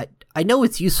know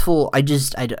it's useful.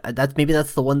 That's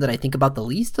the one that I think about the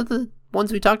least of the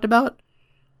ones we talked about.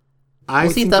 I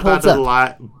think about it a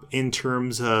lot in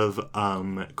terms of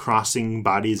crossing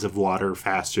bodies of water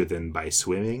faster than by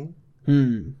swimming.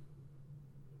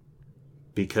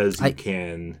 Because you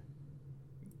can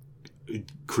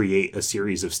create a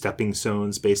series of stepping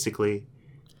stones, basically.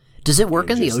 Does it work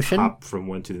in the ocean? Hop from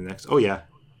one to the next. Oh, yeah.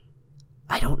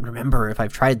 I don't remember if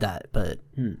I've tried that, but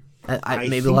I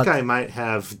think I might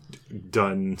have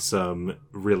done some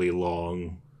really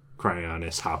long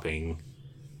Cryonis hopping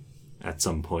at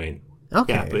some point.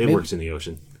 Okay. Yeah, but it works in the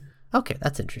ocean. Okay,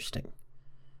 that's interesting.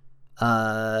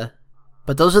 But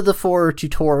those are the 4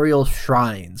 tutorial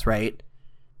shrines, right?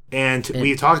 And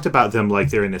we talked about them like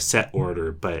they're in a set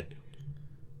order, but...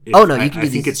 I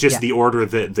think it's just the order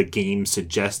that the game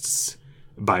suggests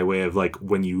by way of, like,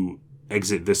 when you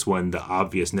exit this one, the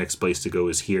obvious next place to go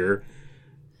is here.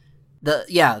 How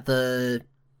do you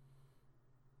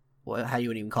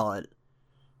would even call it?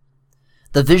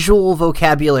 The visual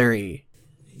vocabulary.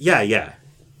 Yeah.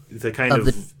 The kind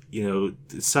of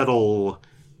subtle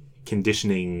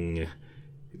conditioning,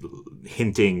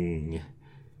 hinting.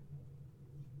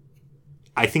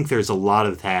 I think there's a lot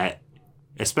of that,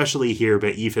 especially here,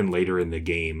 but even later in the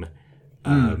game,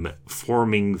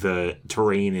 forming the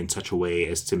terrain in such a way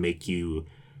as to make you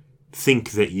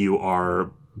think that you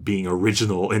are being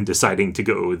original and deciding to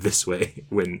go this way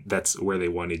when that's where they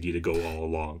wanted you to go all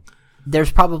along.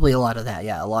 There's probably a lot of that,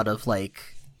 yeah. A lot of, like...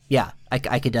 Yeah,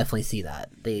 I could definitely see that.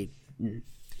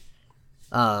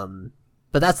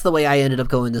 But that's the way I ended up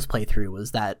going this playthrough,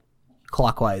 was that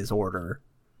clockwise order.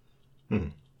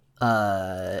 And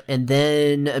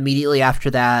then immediately after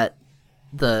that,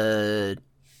 the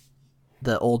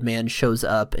old man shows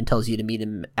up and tells you to meet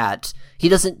him at... He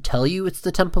doesn't tell you it's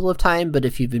the Temple of Time, but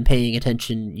if you've been paying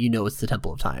attention, you know it's the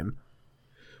Temple of Time.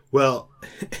 Well,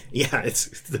 yeah, it's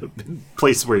the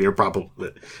place where you're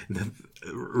probably... The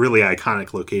really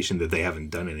iconic location that they haven't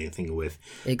done anything with.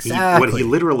 Exactly. What he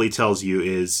literally tells you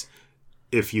is,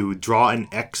 if you draw an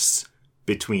X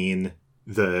between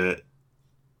the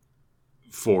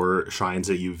 4 shrines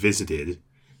that you visited,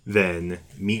 then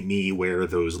meet me where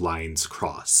those lines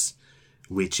cross,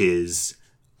 which is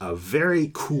a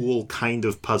very cool kind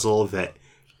of puzzle that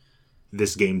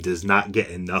this game does not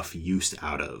get enough use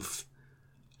out of.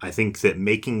 I think that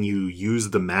making you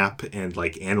use the map and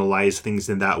like analyze things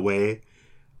in that way,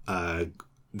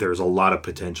 there's a lot of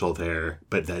potential there,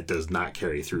 but that does not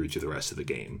carry through to the rest of the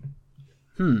game.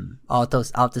 I'll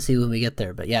have to see when we get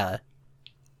there, but yeah.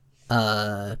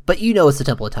 But you know it's the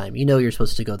Temple of Time. You know you're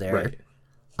supposed to go there. Right.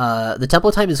 The Temple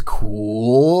of Time is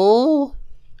cool.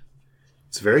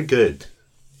 It's very good.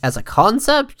 As a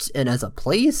concept and as a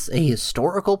place, a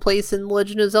historical place in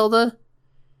Legend of Zelda.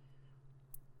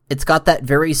 It's got that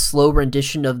very slow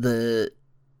rendition of the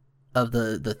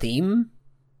theme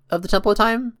of the Temple of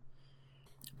Time.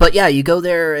 But yeah, you go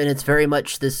there and it's very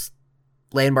much this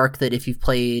landmark that if you've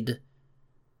played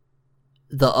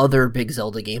the other big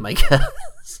Zelda game, I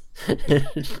guess.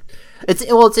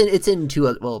 it's in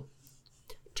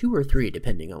two or three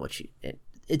depending on what you...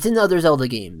 It's in the other Zelda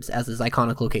games as this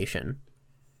iconic location.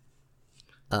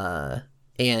 And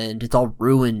it's all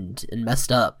ruined and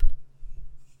messed up.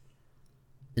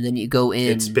 And then you go in...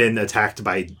 It's been attacked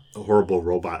by horrible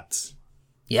robots.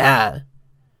 Yeah.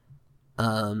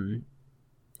 And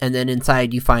then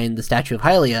inside you find the statue of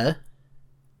Hylia,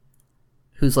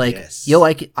 who's like, yes. Yo,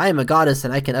 I am a goddess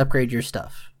and I can upgrade your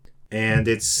stuff. And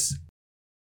it's...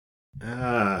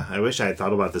 I wish I had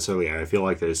thought about this earlier. I feel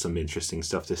like there's some interesting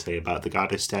stuff to say about the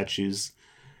goddess statues.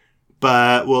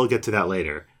 But we'll get to that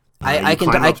later. I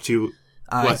can talk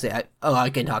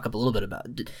up a little bit about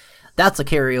it. That's a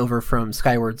carryover from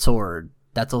Skyward Sword.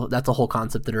 That's a whole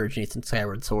concept that originates in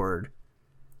Skyward Sword.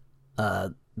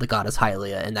 The goddess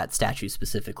Hylia and that statue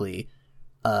specifically.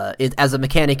 As a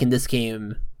mechanic in this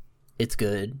game, it's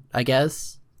good, I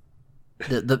guess.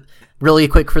 The really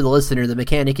quick for the listener, the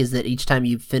mechanic is that each time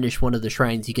you finish one of the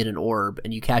shrines, you get an orb,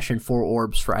 and you cash in 4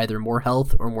 orbs for either more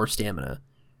health or more stamina.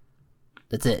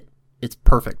 That's it. It's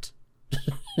perfect.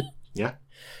 Yeah.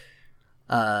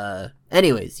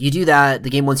 Anyways, you do that. The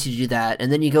game wants you to do that,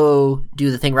 and then you go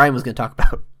do the thing Ryan was going to talk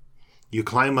about. You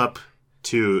climb up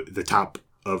to the top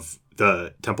of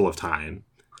the Temple of Time,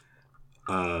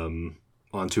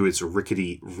 onto its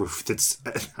rickety roof that's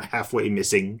halfway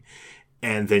missing,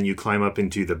 and then you climb up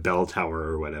into the bell tower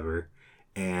or whatever,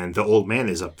 and the old man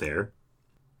is up there,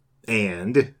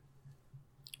 and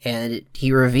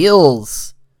he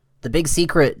reveals the big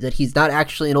secret that he's not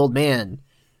actually an old man.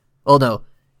 Oh no,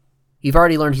 you've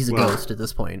already learned he's a ghost at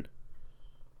this point.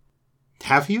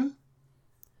 Have you?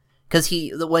 Because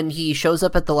when he shows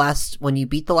up when you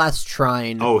beat the last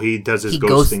shrine... Oh, he does his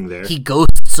ghost thing there. He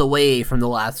ghosts away from the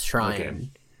last shrine.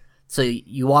 Okay. So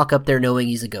you walk up there knowing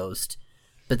he's a ghost.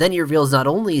 But then he reveals not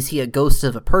only is he a ghost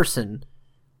of a person,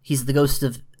 he's the ghost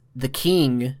of the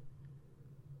king,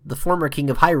 the former king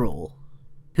of Hyrule,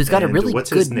 who's got a really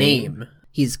good name.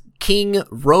 He's King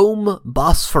Rome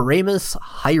Bosphoremos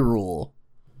Hyrule.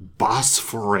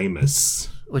 Bosphoremos.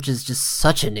 Which is just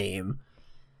such a name.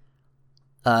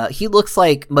 He looks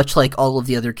much like all of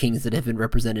the other kings that have been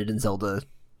represented in Zelda.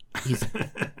 He's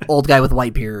old guy with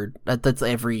white beard. That's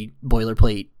every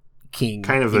boilerplate king.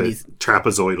 Kind of a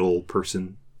trapezoidal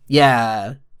person.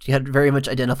 Yeah. He had very much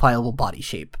identifiable body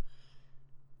shape.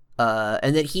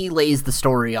 And then he lays the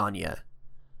story on you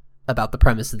about the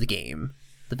premise of the game,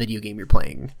 the video game you're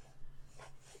playing.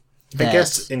 I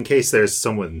guess in case there's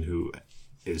someone who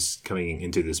is coming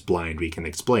into this blind, we can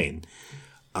explain.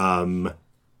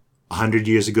 100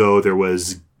 years ago, there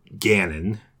was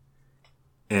Ganon,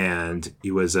 and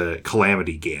he was a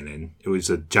Calamity Ganon. It was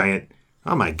a giant...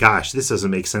 Oh my gosh, this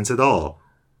doesn't make sense at all.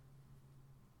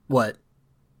 What?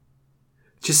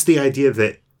 Just the idea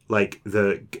that,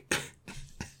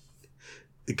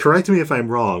 correct me if I'm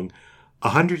wrong,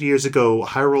 100 years ago,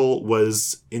 Hyrule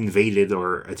was invaded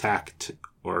or attacked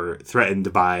or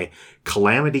threatened by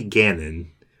Calamity Ganon,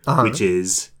 which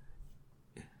is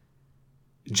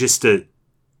just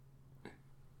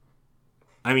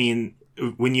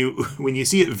when you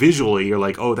see it visually, you're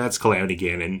like, oh, that's Calamity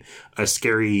Ganon, a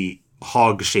scary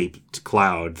hog-shaped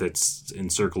cloud that's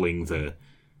encircling the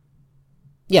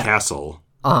castle.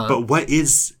 Uh-huh. But what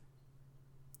is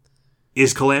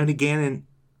Calamity Ganon?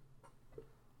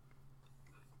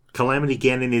 Calamity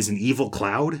Ganon is an evil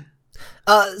cloud?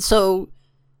 So,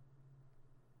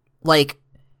 like,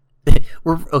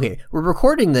 we're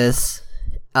recording this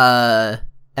at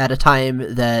a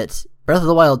time that Breath of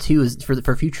the Wild 2 is,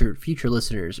 for future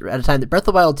listeners, at a time that Breath of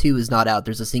the Wild 2 is not out.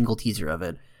 There's a single teaser of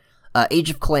it. Age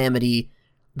of Calamity,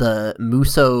 the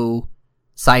Musou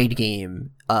side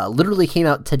game, literally came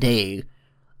out today.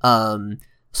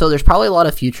 So there's probably a lot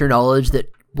of future knowledge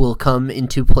that will come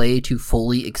into play to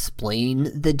fully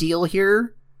explain the deal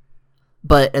here.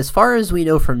 But as far as we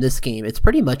know from this game, it's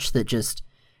pretty much that just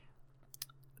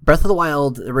Breath of the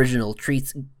Wild original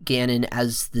treats Ganon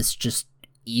as this just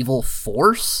evil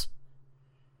force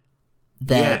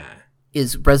that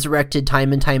is resurrected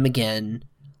time and time again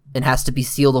and has to be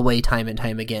sealed away time and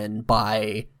time again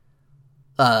by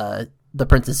the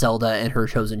Princess Zelda and her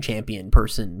chosen champion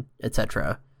person,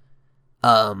 etc.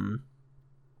 And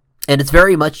it's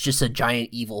very much just a giant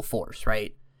evil force,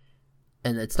 right?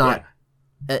 And it's not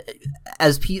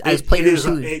as players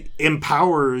it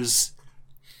empowers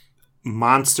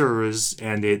monsters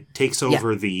and it takes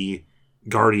over the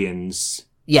guardians.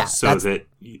 Yeah, so that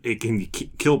it can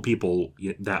kill people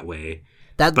that way.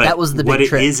 That was the big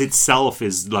trick. What it is itself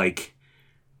is like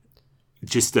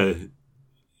just a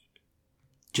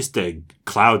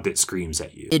cloud that screams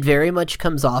at you. It very much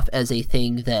comes off as a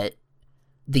thing that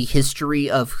the history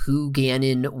of who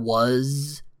Ganon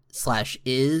was /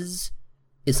 is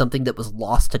something that was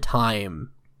lost to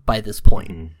time by this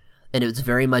point. Mm-hmm. And it was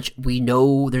very much, we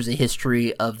know there's a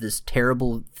history of this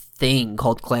terrible thing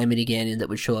called Calamity Ganon that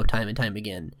would show up time and time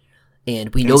again.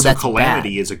 And we know so that's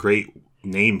Calamity bad. Is a great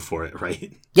name for it,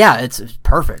 right? Yeah, it's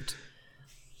perfect.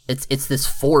 It's this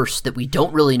force that we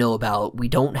don't really know about. We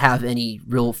don't have any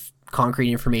real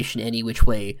concrete information any which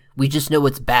way. We just know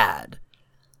it's bad.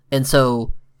 And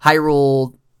so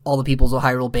Hyrule, all the peoples of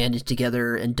Hyrule banded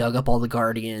together and dug up all the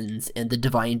guardians and the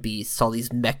divine beasts, all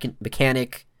these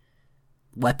mechanic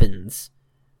weapons,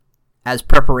 as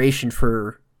preparation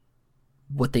for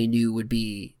what they knew would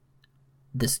be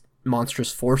this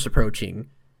monstrous force approaching,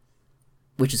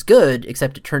 which is good,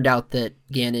 except it turned out that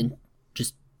Ganon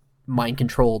just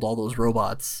mind-controlled all those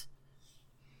robots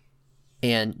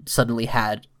and suddenly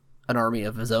had an army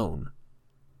of his own.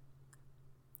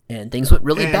 And things went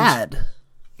really bad.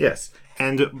 Yes,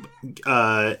 and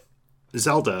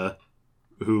Zelda,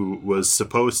 who was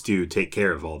supposed to take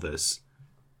care of all this,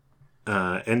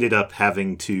 ended up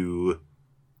having to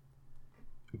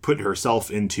put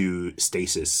herself into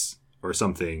stasis or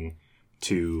something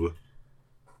to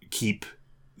keep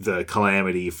the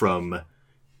Calamity from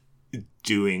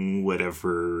doing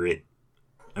whatever it...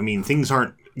 I mean, things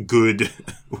aren't good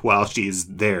while she's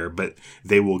there, but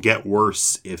they will get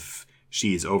worse if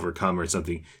she's overcome or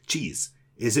something. Jeez,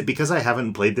 is it because I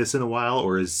haven't played this in a while,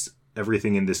 or is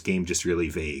everything in this game just really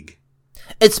vague?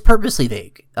 It's purposely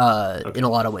vague, in a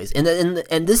lot of ways. And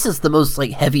this is the most,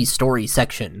 like, heavy story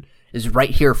section, is right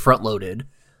here front-loaded.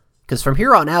 Because from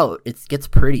here on out, it gets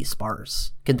pretty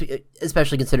sparse,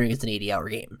 especially considering it's an 80-hour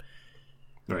game.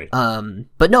 Right.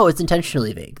 But no, it's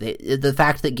intentionally vague. The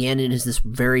fact that Ganon is this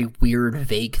very weird,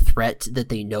 vague threat that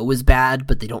they know is bad,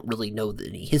 but they don't really know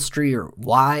any history or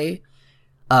why.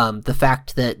 The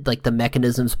fact that, like, the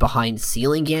mechanisms behind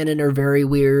sealing Ganon are very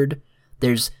weird.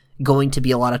 There's going to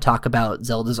be a lot of talk about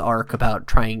Zelda's arc, about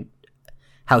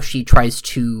how she tries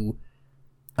to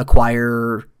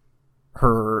acquire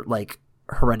her, like,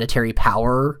 hereditary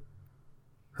power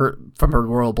from her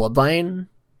royal bloodline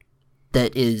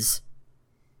that is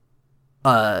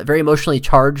very emotionally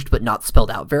charged but not spelled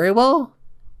out very well,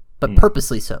 but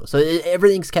purposely so. So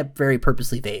everything's kept very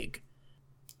purposely vague.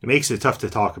 It makes it tough to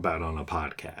talk about on a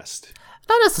podcast.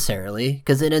 Not necessarily,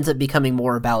 because it ends up becoming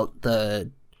more about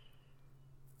the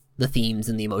themes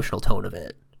and the emotional tone of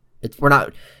it. We're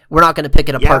not going to pick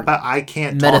it apart. Yeah, but I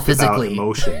can't metaphysically. Talk about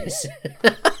emotions.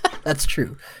 That's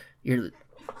true. You're,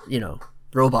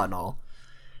 robot and all.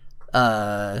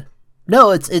 No,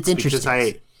 it's interesting.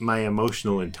 Because my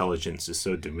emotional intelligence is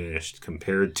so diminished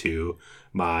compared to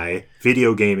my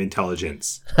video game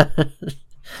intelligence.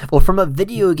 Well, from a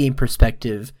video game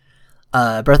perspective,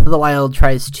 Breath of the Wild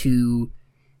tries to,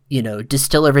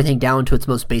 distill everything down to its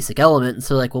most basic element. And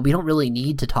so, like, well, we don't really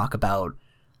need to talk about...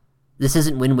 This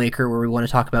isn't Wind Waker where we want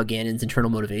to talk about Ganon's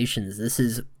internal motivations.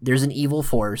 There's an evil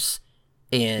force,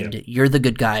 and you're the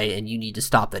good guy, and you need to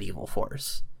stop that evil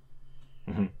force.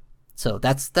 Mm-hmm. So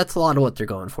that's a lot of what they're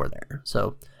going for there.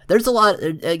 So There's a lot.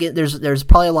 Again, there's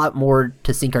probably a lot more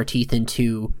to sink our teeth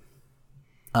into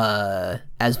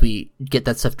as we get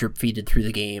that stuff drip feeded through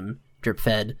the game, drip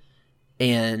fed,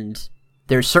 and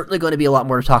there's certainly going to be a lot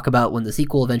more to talk about when the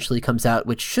sequel eventually comes out,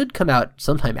 which should come out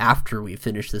sometime after we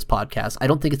finish this podcast. I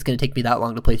don't think it's going to take me that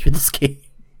long to play through this game.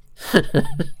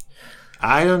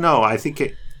 I don't know. I think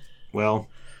it. Well,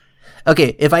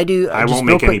 okay. If I do, I won't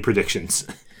make any predictions.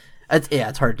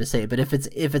 It's hard to say. But if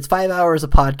it's 5 hours of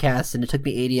podcast and it took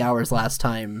me 80 hours last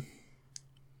time,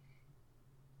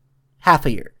 half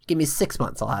a year. Give me 6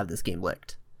 months. I'll have this game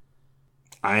licked.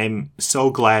 I'm so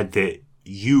glad that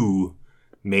you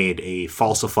made a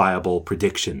falsifiable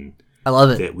prediction. I love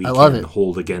it. That we I love can it.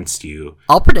 hold against you.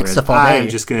 I'll predict stuff all day. I'm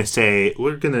just going to say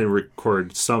we're going to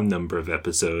record some number of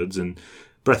episodes, and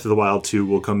Breath of the Wild 2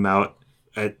 will come out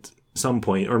at some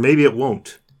point, or maybe it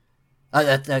won't.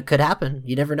 That could happen.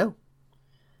 You never know.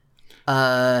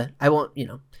 I won't,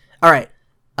 All right.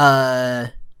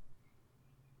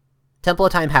 Temple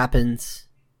of Time happens.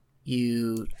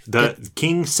 The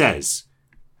king says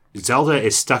Zelda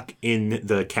is stuck in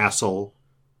the castle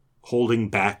holding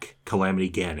back Calamity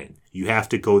Ganon. You have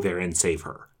to go there and save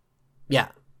her. Yeah.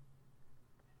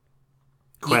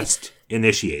 Quest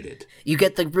initiated. You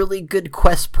get the really good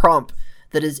quest prompt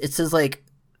that it says like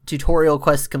tutorial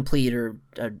quest complete or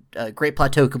Great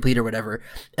Plateau complete or whatever.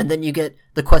 And then you get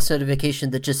the quest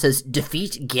notification that just says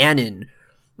defeat Ganon,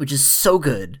 which is so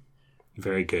good.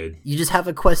 Very good. You just have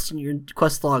a quest in your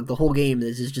quest log the whole game that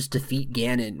is just defeat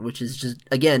Ganon, which is just,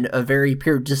 again, a very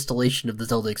pure distillation of the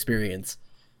Zelda experience.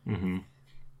 Mm-hmm.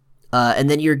 And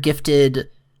then you're gifted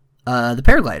the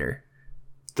paraglider.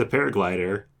 The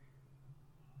paraglider.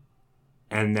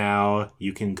 And now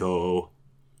you can go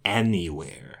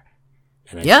anywhere.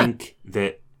 And I think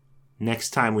that next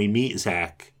time we meet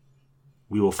Zach,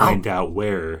 we will find out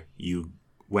where you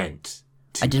went.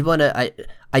 I did want to.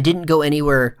 I didn't go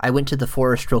anywhere. I went to the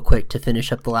forest real quick to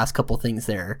finish up the last couple things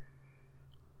there.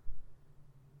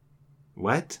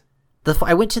 What?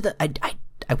 I went to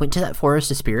that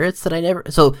forest of spirits that I never.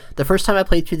 So the first time I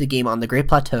played through the game on the Great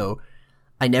Plateau,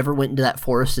 I never went into that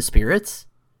forest of spirits.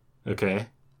 Okay.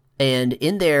 And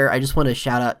in there, I just want to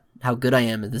shout out how good I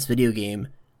am at this video game.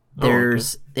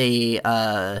 There's a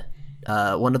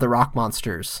one of the rock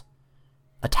monsters,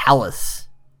 a Talus.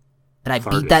 And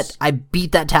I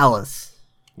beat that Talus.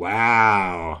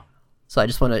 Wow. So I'm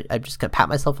just gonna pat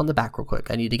myself on the back real quick.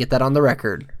 I need to get that on the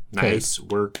record. Nice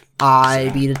work.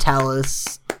 I beat a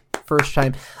Talus first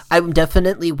time. I'm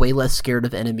definitely way less scared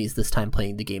of enemies this time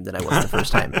playing the game than I was the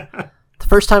first time. The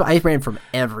first time I ran from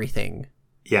everything.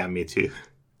 Yeah, me too.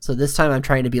 So this time I'm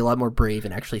trying to be a lot more brave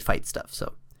and actually fight stuff.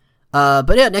 So,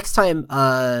 but yeah, next time,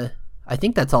 I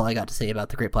think that's all I got to say about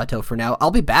the Great Plateau for now.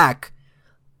 I'll be back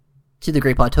to the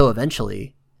Great Plateau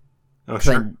eventually. Oh,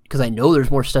 sure. Because I know there's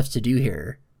more stuff to do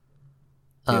here.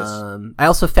 Yes. I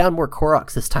also found more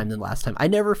Koroks this time than last time. I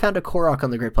never found a Korok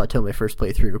on the Great Plateau my first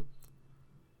playthrough.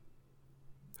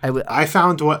 I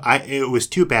found it was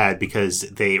too bad because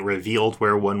they revealed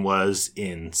where one was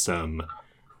in some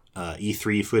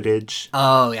E3 footage.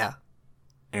 Oh, yeah.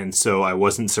 And so I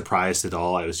wasn't surprised at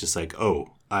all. I was just like,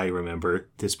 oh, I remember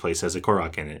this place has a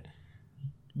Korok in it.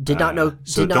 Did not know.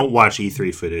 So don't watch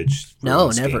E3 footage. No,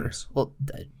 never. Games. Well,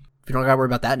 we don't gotta worry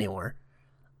about that anymore.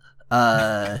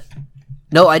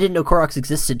 No, I didn't know Koroks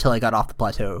existed until I got off the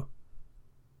plateau.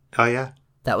 Oh, yeah?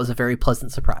 That was a very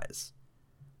pleasant surprise.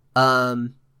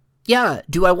 Yeah,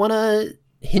 do I want to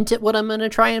hint at what I'm going to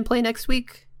try and play next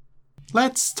week?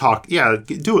 Let's talk. Yeah,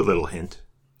 do a little hint.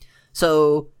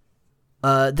 So,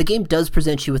 the game does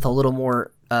present you with a little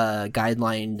more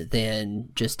guideline than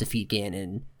just defeat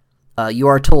Ganon. You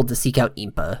are told to seek out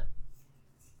Impa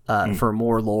for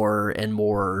more lore and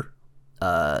more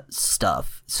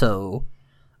stuff. So,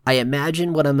 I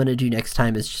imagine what I'm going to do next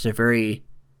time is just a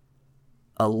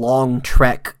long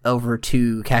trek over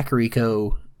to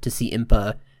Kakariko to see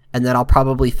Impa, and then I'll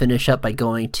probably finish up by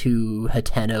going to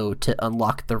Hateno to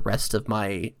unlock the rest of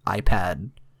my iPad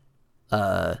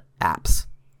apps.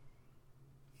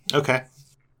 Okay.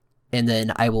 And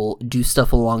then I will do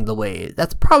stuff along the way.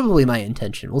 That's probably my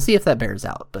intention. We'll see if that bears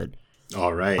out, but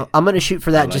all right. I'm going to shoot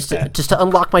for that, just to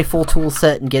unlock my full tool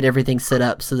set and get everything set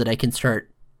up so that I can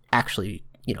start actually,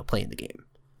 playing the game.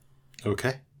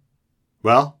 Okay.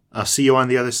 Well, I'll see you on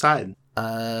the other side.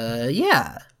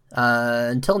 Yeah.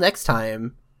 Until next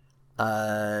time,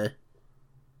 good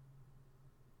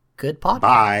podcast.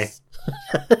 Bye.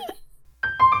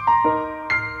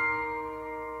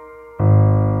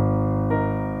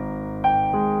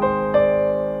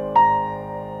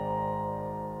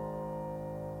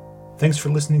 Thanks for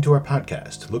listening to our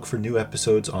podcast. Look for new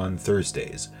episodes on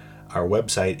Thursdays. Our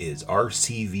website is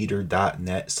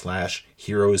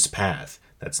rcveter.net/heroespath.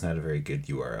 That's not a very good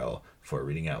URL for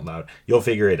reading out loud. You'll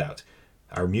figure it out.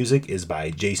 Our music is by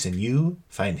Jason Yu.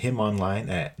 Find him online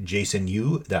at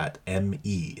jasonu.me.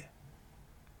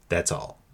 That's all.